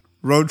 honestly,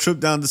 road trip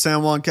down to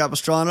San Juan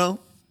Capistrano,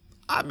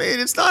 I mean,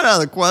 it's not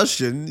out of the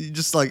question. You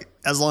just like,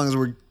 as long as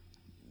we're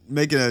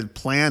making a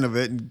plan of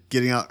it and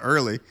getting out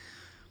early,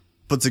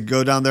 but to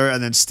go down there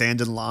and then stand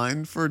in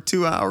line for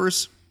 2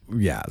 hours.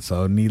 Yeah.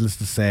 So needless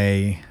to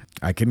say,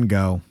 I couldn't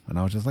go. And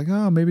I was just like,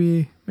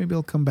 maybe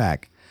he'll come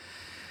back.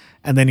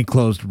 And then he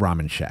closed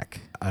Ramen Shack.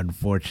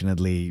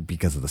 Unfortunately,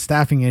 because of the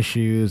staffing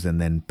issues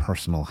and then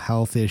personal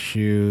health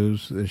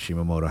issues,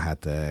 Shimamoto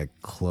had to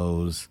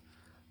close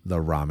the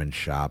ramen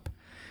shop.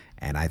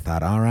 And I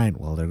thought, all right,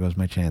 well, there goes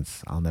my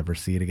chance. I'll never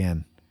see it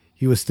again.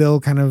 He was still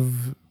kind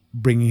of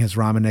bringing his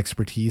ramen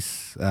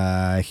expertise.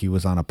 He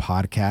was on a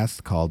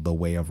podcast called The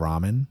Way of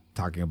Ramen,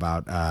 talking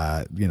about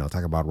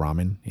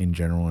ramen in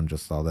general and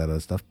just all that other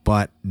stuff.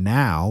 But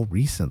now,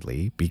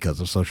 recently, because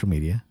of social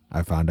media,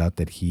 I found out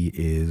that he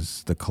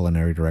is the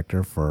culinary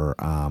director for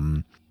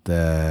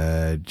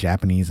the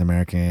Japanese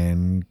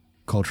American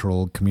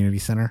Cultural Community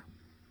Center,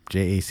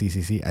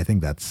 JACCC. I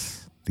think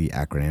that's the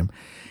acronym.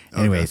 Okay.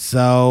 Anyway,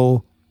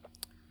 so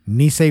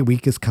Nisei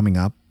Week is coming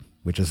up,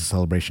 which is a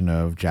celebration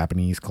of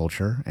Japanese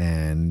culture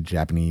and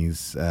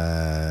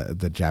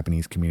the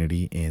Japanese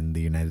community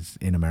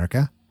in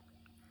America.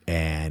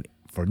 And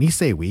for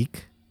Nisei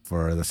Week,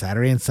 for the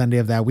Saturday and Sunday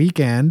of that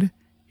weekend,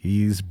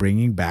 he's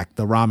bringing back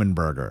the ramen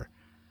burger.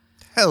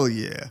 Hell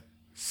yeah.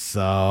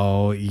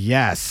 So,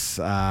 yes,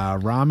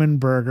 ramen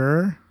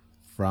burger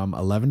from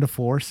 11 to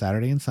 4,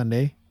 Saturday and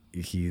Sunday.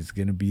 He's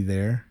going to be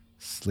there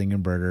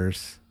slinging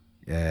burgers.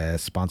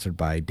 sponsored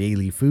by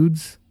Daily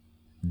Foods.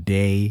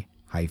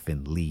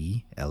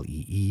 Day-Lee,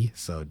 L-E-E.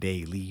 So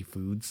Daily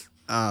Foods.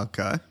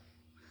 Okay.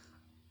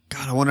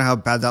 God, I wonder how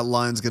bad that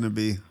line's going to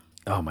be.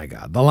 Oh my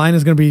God. The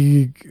line's going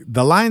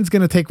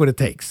to take what it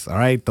takes. All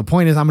right. The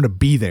point is I'm going to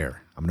be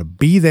there. I'm going to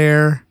be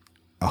there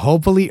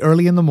hopefully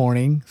early in the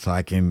morning so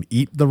I can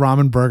eat the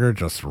ramen burger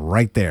just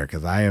right there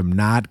because I am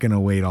not going to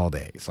wait all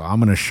day. So I'm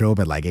going to show up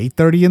at like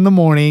 8:30 in the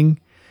morning,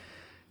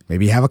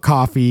 maybe have a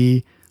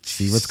coffee,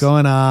 see what's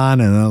going on.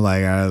 And then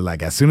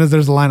like as soon as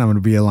there's a line, I'm going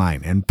to be in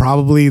line. And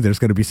probably there's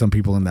going to be some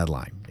people in that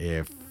line.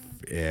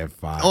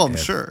 I'm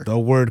sure the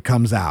word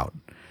comes out.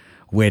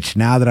 Which,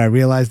 now that I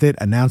realized it,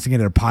 announcing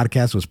it at a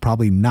podcast was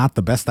probably not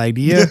the best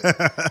idea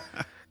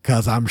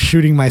because I'm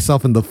shooting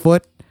myself in the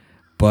foot.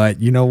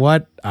 But you know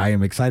what? I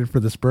am excited for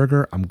this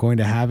burger. I'm going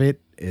to have it.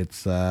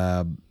 It's,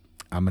 I'm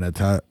going to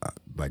tell,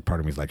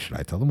 part of me is like, should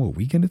I tell them what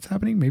weekend it's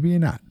happening? Maybe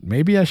not.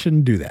 Maybe I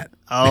shouldn't do that.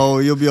 Oh,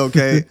 you'll be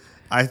okay.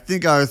 I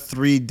think our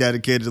 3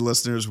 dedicated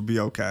listeners will be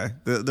okay.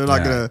 They're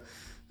not going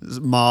to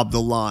mob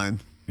the line.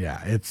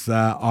 Yeah, it's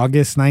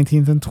August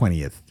 19th and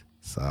 20th.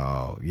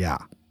 So, yeah,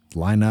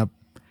 line up.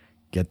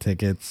 Get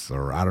tickets,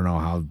 or I don't know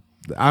how.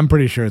 I'm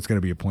pretty sure it's going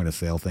to be a point of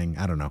sale thing.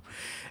 I don't know.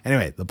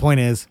 Anyway, the point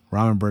is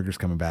ramen burger's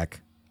coming back.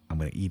 I'm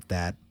going to eat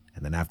that.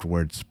 And then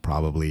afterwards,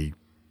 probably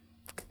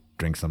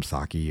drink some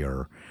sake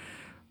or,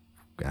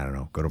 I don't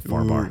know, go to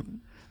Far Bar.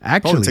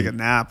 Probably take a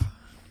nap.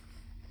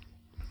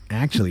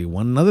 Actually,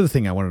 one other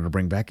thing I wanted to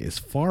bring back is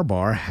Far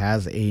Bar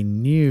has a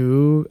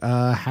new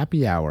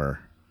happy hour.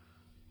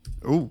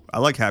 Ooh, I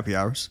like happy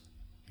hours.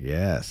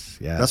 Yes.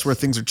 That's where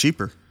things are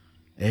cheaper.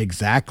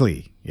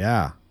 Exactly.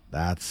 Yeah.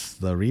 That's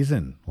the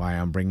reason why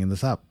I'm bringing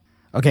this up.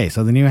 Okay,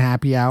 so the new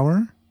happy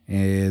hour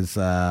is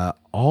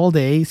all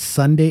day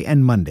Sunday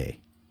and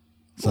Monday.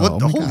 So, what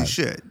the holy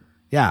shit?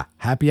 Yeah,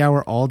 happy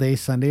hour all day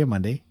Sunday and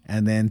Monday.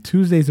 And then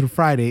Tuesday through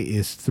Friday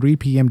is 3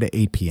 p.m. to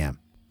 8 p.m.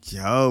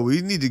 Yo, we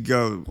need to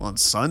go on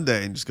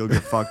Sunday and just go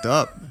get fucked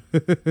up.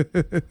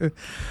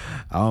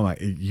 Oh my,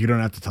 you don't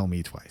have to tell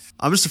me twice.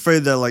 I'm just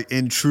afraid that like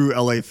in true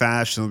LA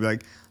fashion, they'll be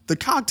like, the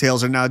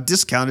cocktails are now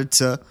discounted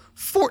to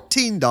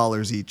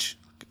 $14 each.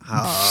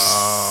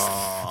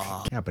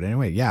 Oh. Yeah, but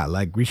anyway, yeah,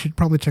 like we should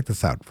probably check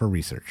this out for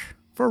research.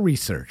 For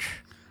research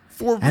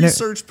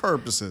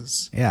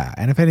purposes. Yeah,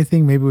 and if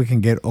anything, maybe we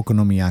can get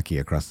okonomiyaki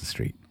across the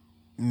street.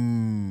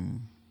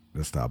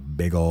 Just a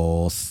big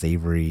old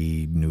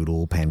savory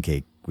noodle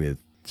pancake with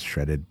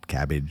shredded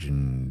cabbage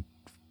and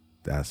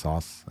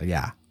sauce.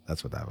 Yeah,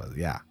 that's what that was.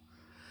 Yeah.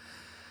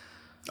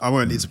 I'm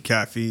going to need some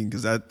caffeine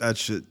because that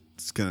shit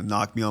is going to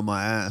knock me on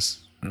my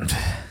ass.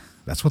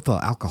 That's what the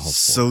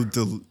alcohol's for. That's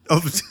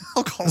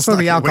what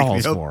the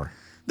alcohol's for.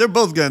 They're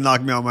both going to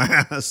knock me on my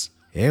ass.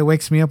 It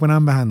wakes me up when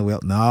I'm behind the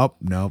wheel. Nope.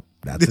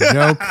 That's a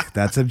joke.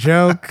 That's a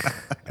joke.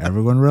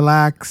 Everyone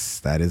relax.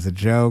 That is a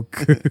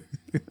joke.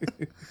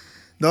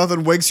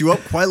 Nothing wakes you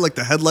up quite like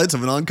the headlights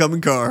of an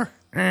oncoming car.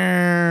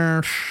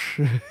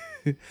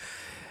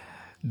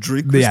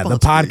 Drink responsibly. Yeah, the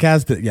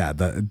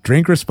podcast.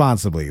 Drink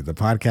responsibly. The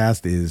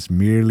podcast is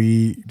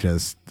merely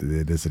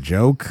it is a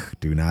joke.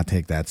 Do not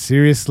take that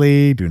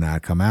seriously. Do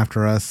not come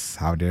after us.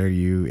 How dare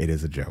you? It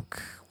is a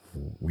joke.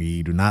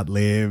 We do not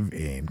live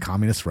in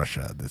communist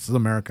Russia. This is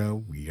America.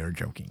 We are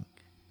joking.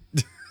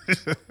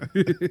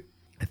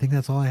 I think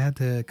that's all I had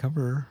to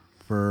cover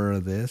for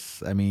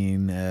this. I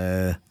mean,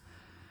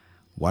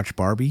 watch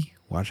Barbie,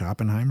 watch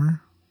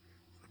Oppenheimer.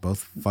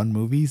 Both fun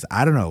movies.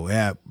 I don't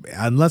know.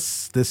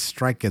 Unless this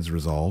strike gets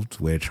resolved,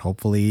 which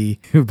hopefully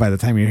by the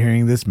time you're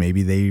hearing this,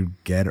 maybe they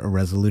get a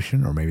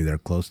resolution or maybe they're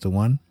close to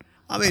one.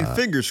 I mean,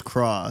 fingers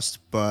crossed,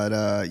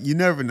 but you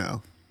never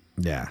know.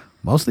 Yeah.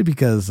 Mostly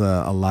because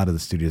a lot of the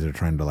studios are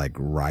trying to like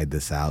ride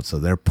this out. So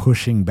they're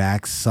pushing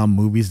back some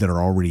movies that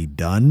are already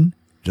done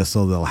just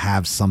so they'll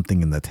have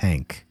something in the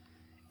tank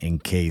in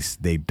case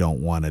they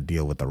don't want to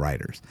deal with the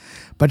writers.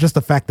 But just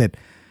the fact that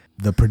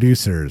the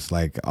producers,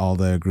 like all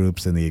the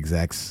groups and the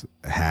execs,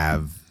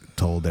 have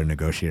told their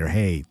negotiator,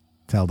 hey,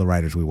 tell the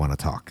writers we want to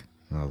talk.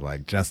 And I was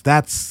like,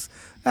 that's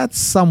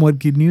somewhat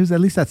good news. At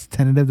least that's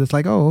tentative. That's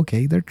like, oh,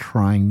 okay, they're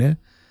trying to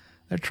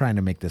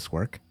make this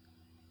work.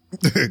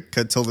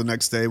 Cut till the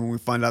next day when we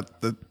find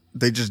out that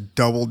they just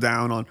double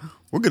down on,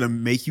 we're going to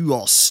make you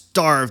all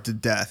starve to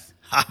death.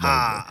 Ha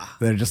ha.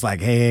 They're just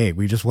like, hey,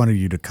 we just wanted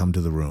you to come to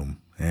the room.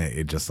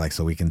 It just like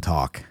so we can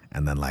talk,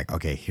 and then like,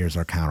 okay, here's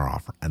our counter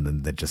offer, and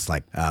then they just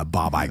like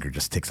Bob Iger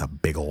just takes a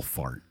big old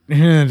fart,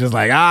 just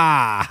like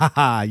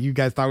you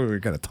guys thought we were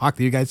gonna talk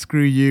to you guys,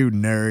 screw you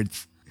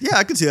nerds. Yeah,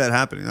 I can see that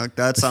happening. Like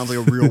that sounds like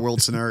a real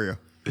world scenario.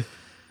 They're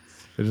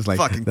just like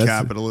fucking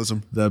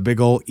capitalism. The big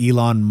old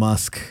Elon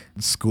Musk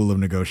school of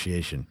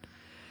negotiation.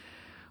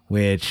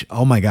 Which,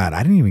 oh my God,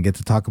 I didn't even get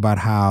to talk about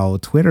how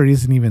Twitter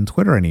isn't even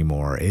Twitter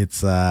anymore.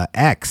 It's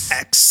X.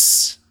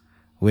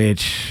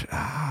 Which,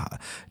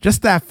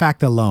 just that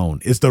fact alone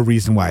is the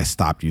reason why I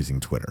stopped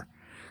using Twitter.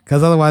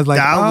 Because otherwise, like...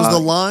 That was the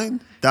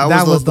line?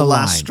 That was the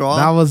last straw?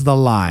 That was the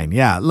line,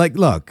 yeah. Like,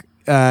 look,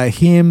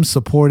 him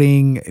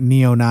supporting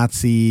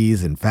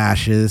neo-Nazis and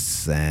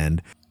fascists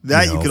and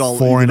That you could all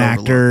foreign you could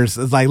overlook. actors.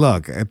 It's like,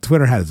 look,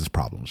 Twitter has its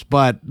problems,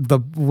 but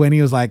when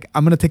he was like,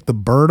 I'm gonna take the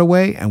bird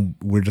away and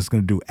we're just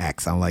gonna do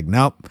X, I'm like,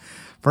 nope.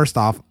 First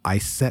off, I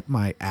set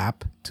my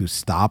app to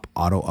stop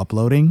auto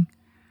uploading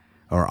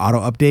or auto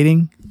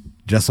updating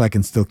just so I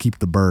can still keep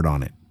the bird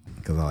on it.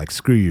 Because I'm like,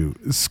 screw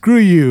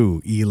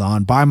you,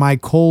 Elon. By my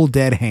cold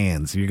dead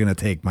hands, you're gonna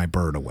take my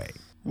bird away.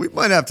 We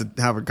might have to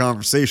have a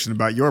conversation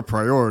about your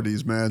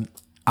priorities, man.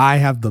 I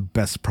have the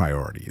best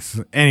priorities.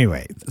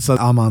 Anyway, so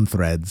I'm on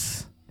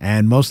Threads.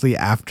 And mostly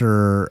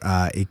after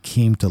it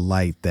came to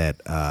light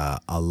that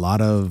a lot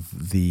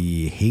of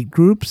the hate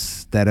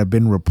groups that have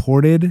been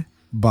reported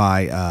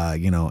by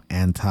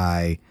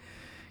anti-racism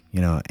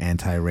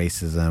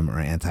or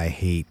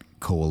anti-hate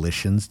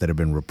coalitions that have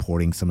been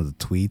reporting some of the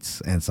tweets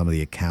and some of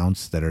the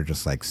accounts that are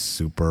just like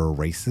super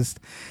racist,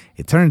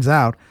 it turns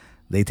out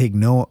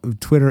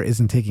Twitter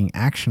isn't taking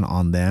action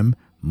on them,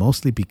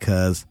 mostly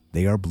because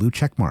they are blue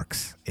check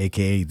marks,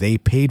 aka they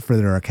paid for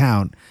their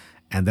account.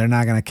 And they're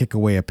not going to kick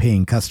away a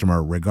paying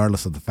customer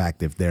regardless of the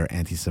fact if they're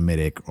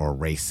anti-Semitic or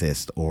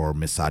racist or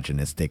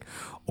misogynistic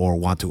or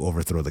want to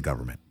overthrow the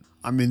government.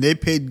 I mean, they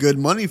paid good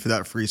money for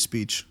that free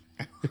speech.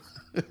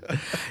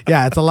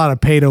 Yeah, it's a lot of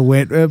pay to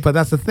win. But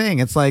that's the thing.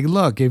 It's like,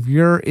 look, if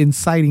you're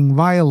inciting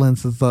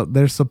violence,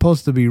 there's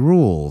supposed to be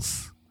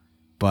rules.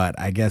 But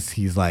I guess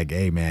he's like,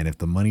 hey, man, if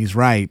the money's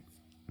right,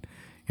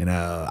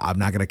 I'm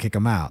not going to kick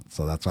them out.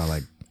 So that's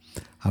why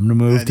I'm going to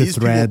move to these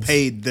Threads. People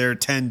paid their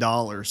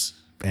 $10.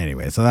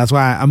 Anyway, so that's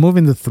why I'm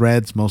moving to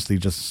Threads, mostly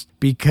just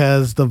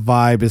because the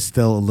vibe is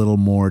still a little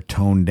more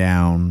toned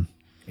down.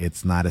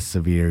 It's not as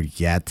severe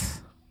yet.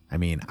 I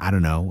mean, I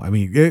don't know. I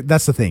mean,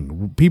 that's the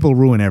thing. People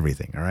ruin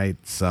everything, all right?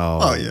 So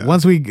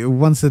once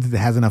it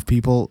has enough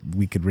people,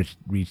 we could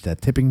reach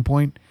that tipping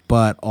point.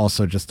 But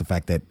also just the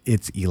fact that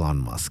it's Elon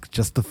Musk.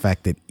 Just the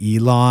fact that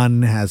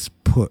Elon has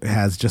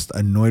just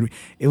annoyed me.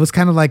 It was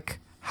kind of like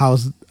how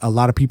a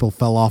lot of people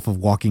fell off of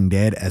Walking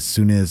Dead as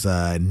soon as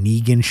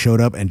Negan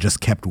showed up and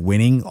just kept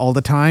winning all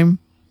the time.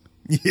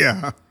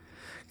 Yeah.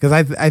 Because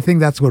I think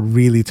that's what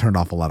really turned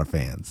off a lot of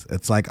fans.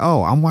 It's like,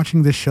 oh, I'm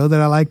watching this show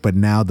that I like, but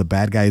now the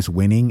bad guy is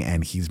winning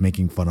and he's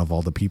making fun of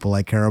all the people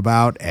I care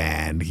about.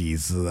 And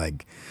he's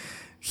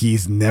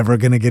never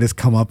going to get his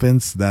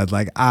comeuppance. That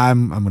like,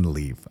 I'm going to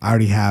leave. I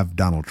already have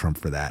Donald Trump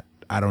for that.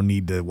 I don't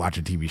need to watch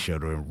a TV show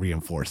to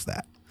reinforce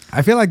that.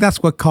 I feel like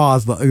that's what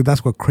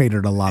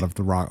cratered a lot of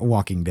the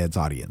Walking Dead's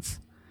audience.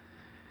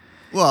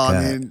 Well, I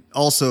mean,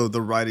 also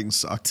the writing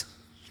sucked.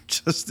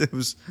 It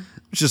was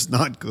just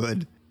not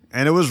good.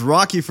 And it was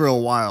rocky for a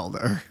while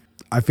there.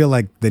 I feel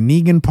like the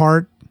Negan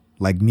part,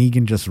 like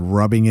Negan just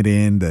rubbing it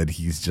in that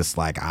he's just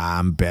like,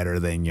 I'm better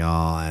than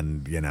y'all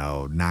and,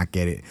 not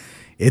get it.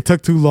 It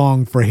took too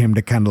long for him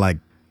to kind of like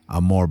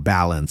a more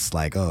balanced,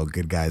 like, oh,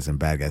 good guys and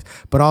bad guys.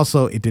 But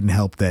also it didn't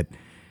help that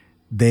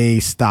they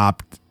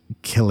stopped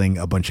killing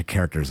a bunch of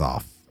characters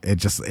off.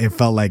 It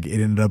felt like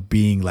it ended up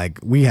being like,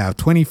 we have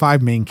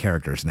 25 main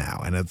characters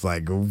now. And it's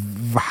like,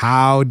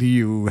 how do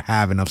you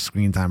have enough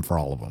screen time for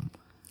all of them?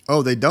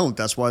 Oh, they don't.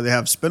 That's why they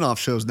have spin-off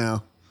shows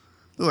now.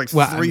 There's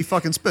like three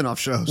fucking spin-off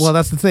shows. Well,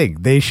 that's the thing.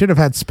 They should have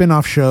had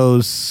spin-off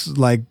shows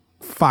like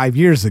 5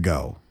 years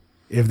ago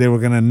if they were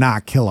going to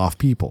not kill off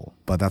people.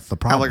 But that's the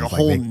problem. Have like a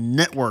whole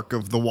network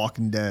of The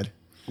Walking Dead.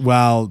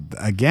 Well,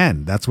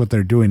 again, that's what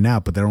they're doing now,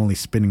 but they're only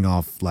spinning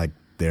off like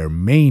their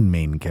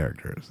main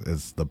characters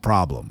is the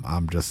problem.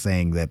 I'm just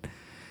saying that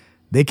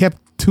they kept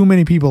too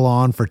many people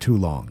on for too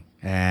long.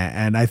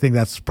 And I think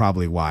that's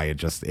probably why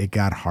it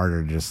got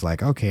harder to just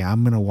like, okay,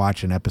 I'm going to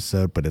watch an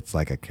episode, but it's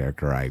like a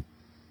character I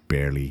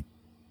barely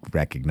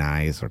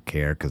recognize or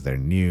care because they're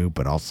new,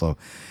 but also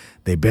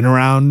they've been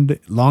around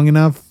long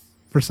enough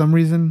for some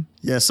reason.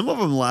 Yeah, some of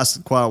them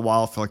lasted quite a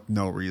while for like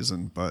no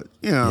reason, but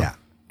Yeah.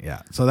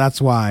 So that's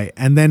why.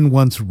 And then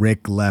once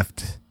Rick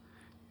left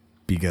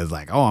because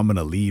like, oh, I'm going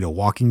to lead a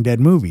Walking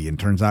Dead movie. And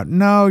turns out,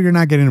 no, you're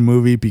not getting a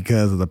movie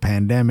because of the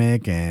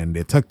pandemic and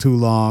it took too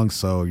long.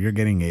 So you're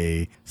getting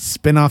a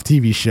spin-off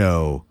TV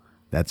show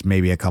that's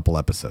maybe a couple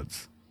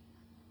episodes.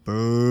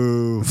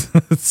 Boo.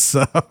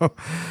 so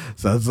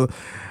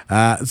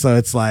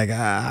it's like,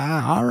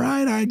 all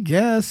right, I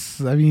guess.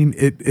 I mean,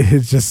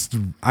 it's just,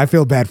 I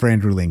feel bad for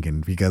Andrew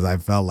Lincoln because I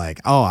felt like,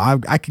 oh,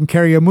 I can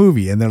carry a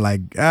movie. And they're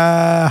like,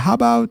 how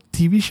about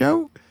TV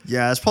show?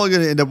 Yeah, it's probably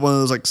going to end up one of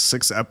those like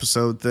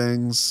 6-episode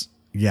things.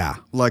 Yeah.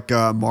 Like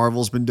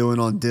Marvel's been doing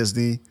on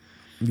Disney.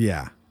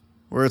 Yeah.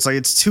 Where it's like,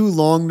 it's too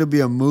long to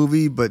be a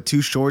movie, but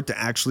too short to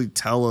actually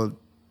tell a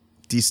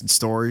decent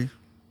story.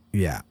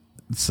 Yeah.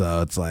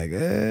 So it's like,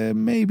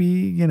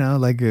 maybe,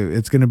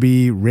 it's going to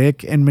be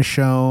Rick and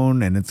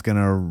Michonne and it's going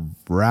to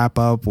wrap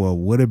up what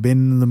would have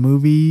been the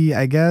movie,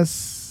 I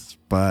guess.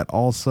 But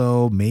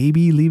also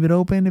maybe leave it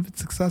open if it's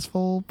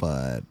successful,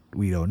 but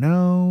we don't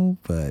know.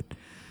 But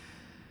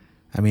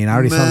I mean, I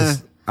already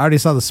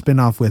saw the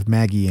spinoff with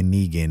Maggie and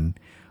Negan,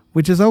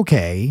 which is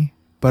okay.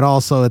 But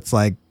also it's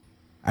like,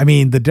 I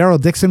mean, the Daryl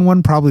Dixon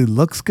one probably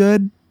looks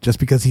good just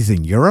because he's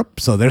in Europe.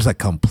 So there's a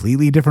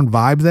completely different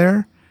vibe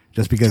there.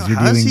 Just because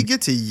how does he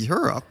get to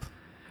Europe?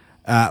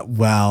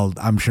 Well,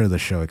 I'm sure the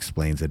show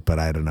explains it, but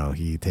I don't know.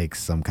 He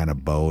takes some kind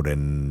of boat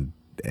and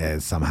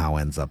somehow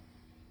ends up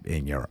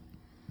in Europe.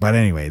 But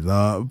anyway,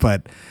 I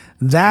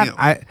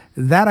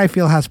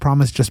feel has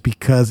promise just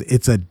because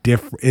it's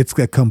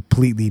a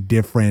completely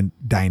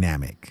different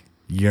dynamic.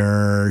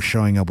 You're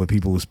showing up with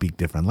people who speak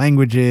different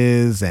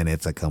languages, and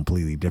it's a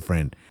completely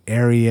different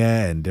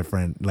area and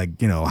different,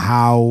 like,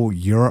 how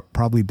Europe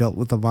probably dealt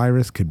with the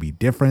virus could be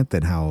different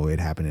than how it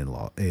happened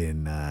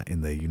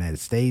in the United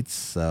States.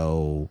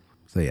 So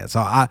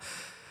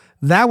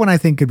that one I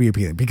think could be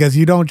appealing because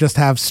you don't just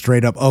have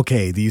straight up,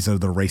 okay, these are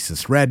the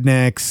racist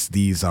rednecks,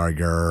 these are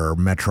your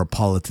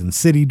metropolitan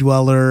city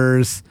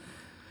dwellers,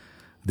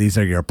 these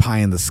are your pie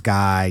in the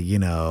sky,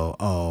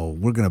 oh,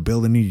 we're going to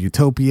build a new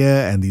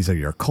utopia, and these are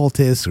your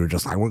cultists who are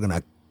just like, we're going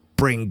to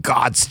bring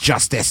God's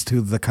justice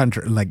to the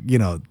country. Like,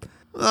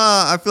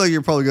 I feel like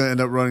you're probably going to end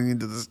up running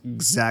into the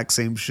exact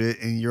same shit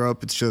in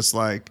Europe. It's just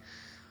like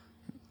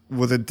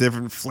with a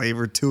different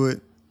flavor to it.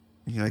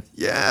 You're like,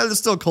 yeah, they're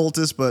still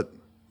cultists, but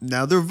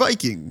now they're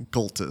Viking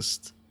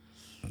cultists.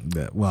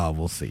 Well,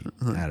 we'll see.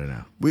 I don't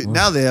know.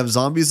 Now they have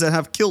zombies that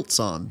have kilts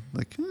on.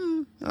 Like,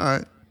 all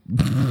right.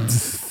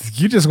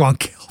 You just want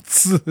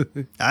kilts.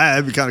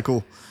 That'd be kind of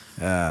cool.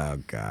 Oh,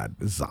 God.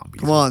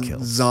 Zombies. Come on,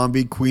 kilts.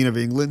 zombie Queen of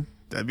England.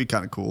 That'd be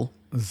kind of cool.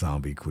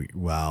 Zombie queen.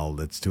 Well,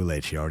 it's too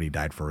late. She already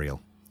died for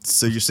real.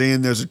 So you're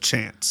saying there's a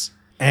chance.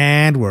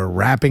 And we're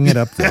wrapping it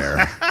up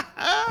there.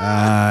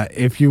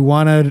 If you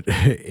want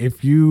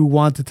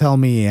to tell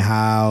me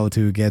how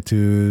to get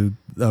to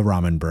a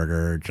ramen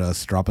burger,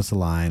 just drop us a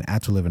line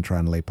at To Live and Try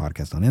and Lay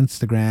Podcast on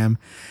Instagram,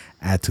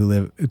 at To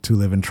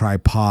Live and Try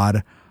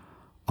Pod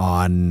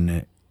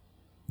on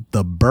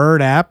the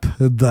Bird app,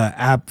 the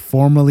app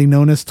formerly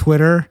known as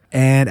Twitter.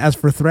 And as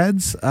for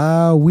Threads,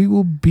 we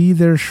will be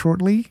there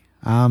shortly.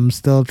 I'm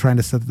still trying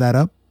to set that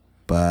up.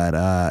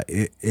 But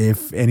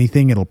if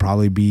anything, it'll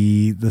probably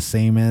be the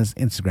same as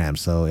Instagram.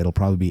 So it'll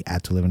probably be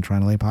at To Live and Try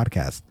and Lay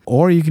Podcast.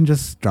 Or you can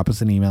just drop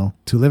us an email,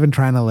 To Live and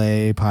Try and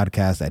Lay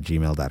Podcast at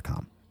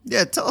gmail.com.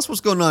 Yeah, tell us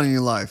what's going on in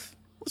your life.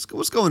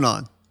 What's going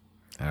on?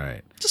 All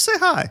right. Just say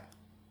hi.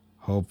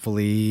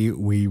 Hopefully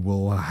we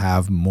will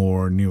have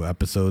more new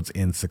episodes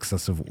in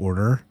successive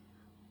order.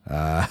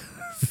 It's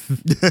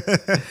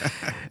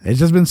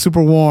just been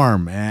super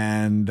warm,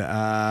 and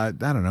I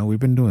don't know. We've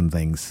been doing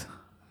things.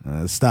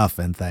 Stuff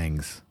and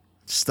things.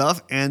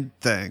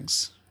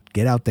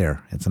 Get out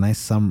there. It's a nice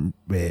summer.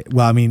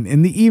 Well, I mean,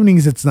 in the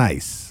evenings it's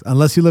nice.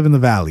 Unless you live in the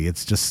valley,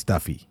 it's just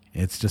stuffy.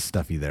 It's just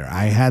stuffy there.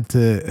 I had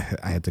to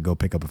go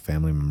pick up a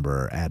family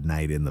member at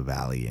night in the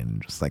valley,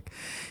 and just like,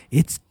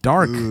 it's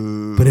dark,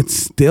 but it's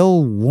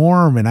still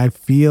warm, and I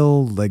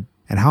feel like,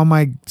 and how am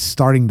I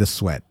starting to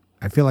sweat?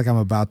 I feel like I'm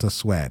about to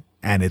sweat,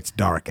 and it's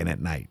dark and at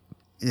night.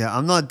 Yeah,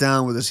 I'm not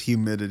down with this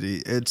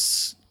humidity.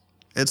 It's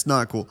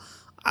not cool.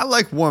 I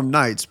like warm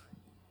nights,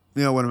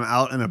 when I'm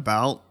out and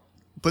about,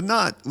 but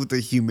not with the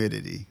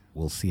humidity.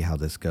 We'll see how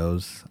this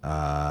goes.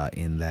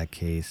 In that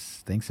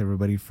case, thanks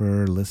everybody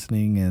for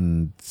listening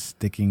and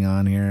sticking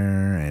on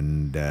here,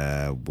 and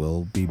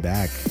we'll be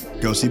back.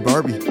 Go see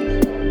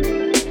Barbie.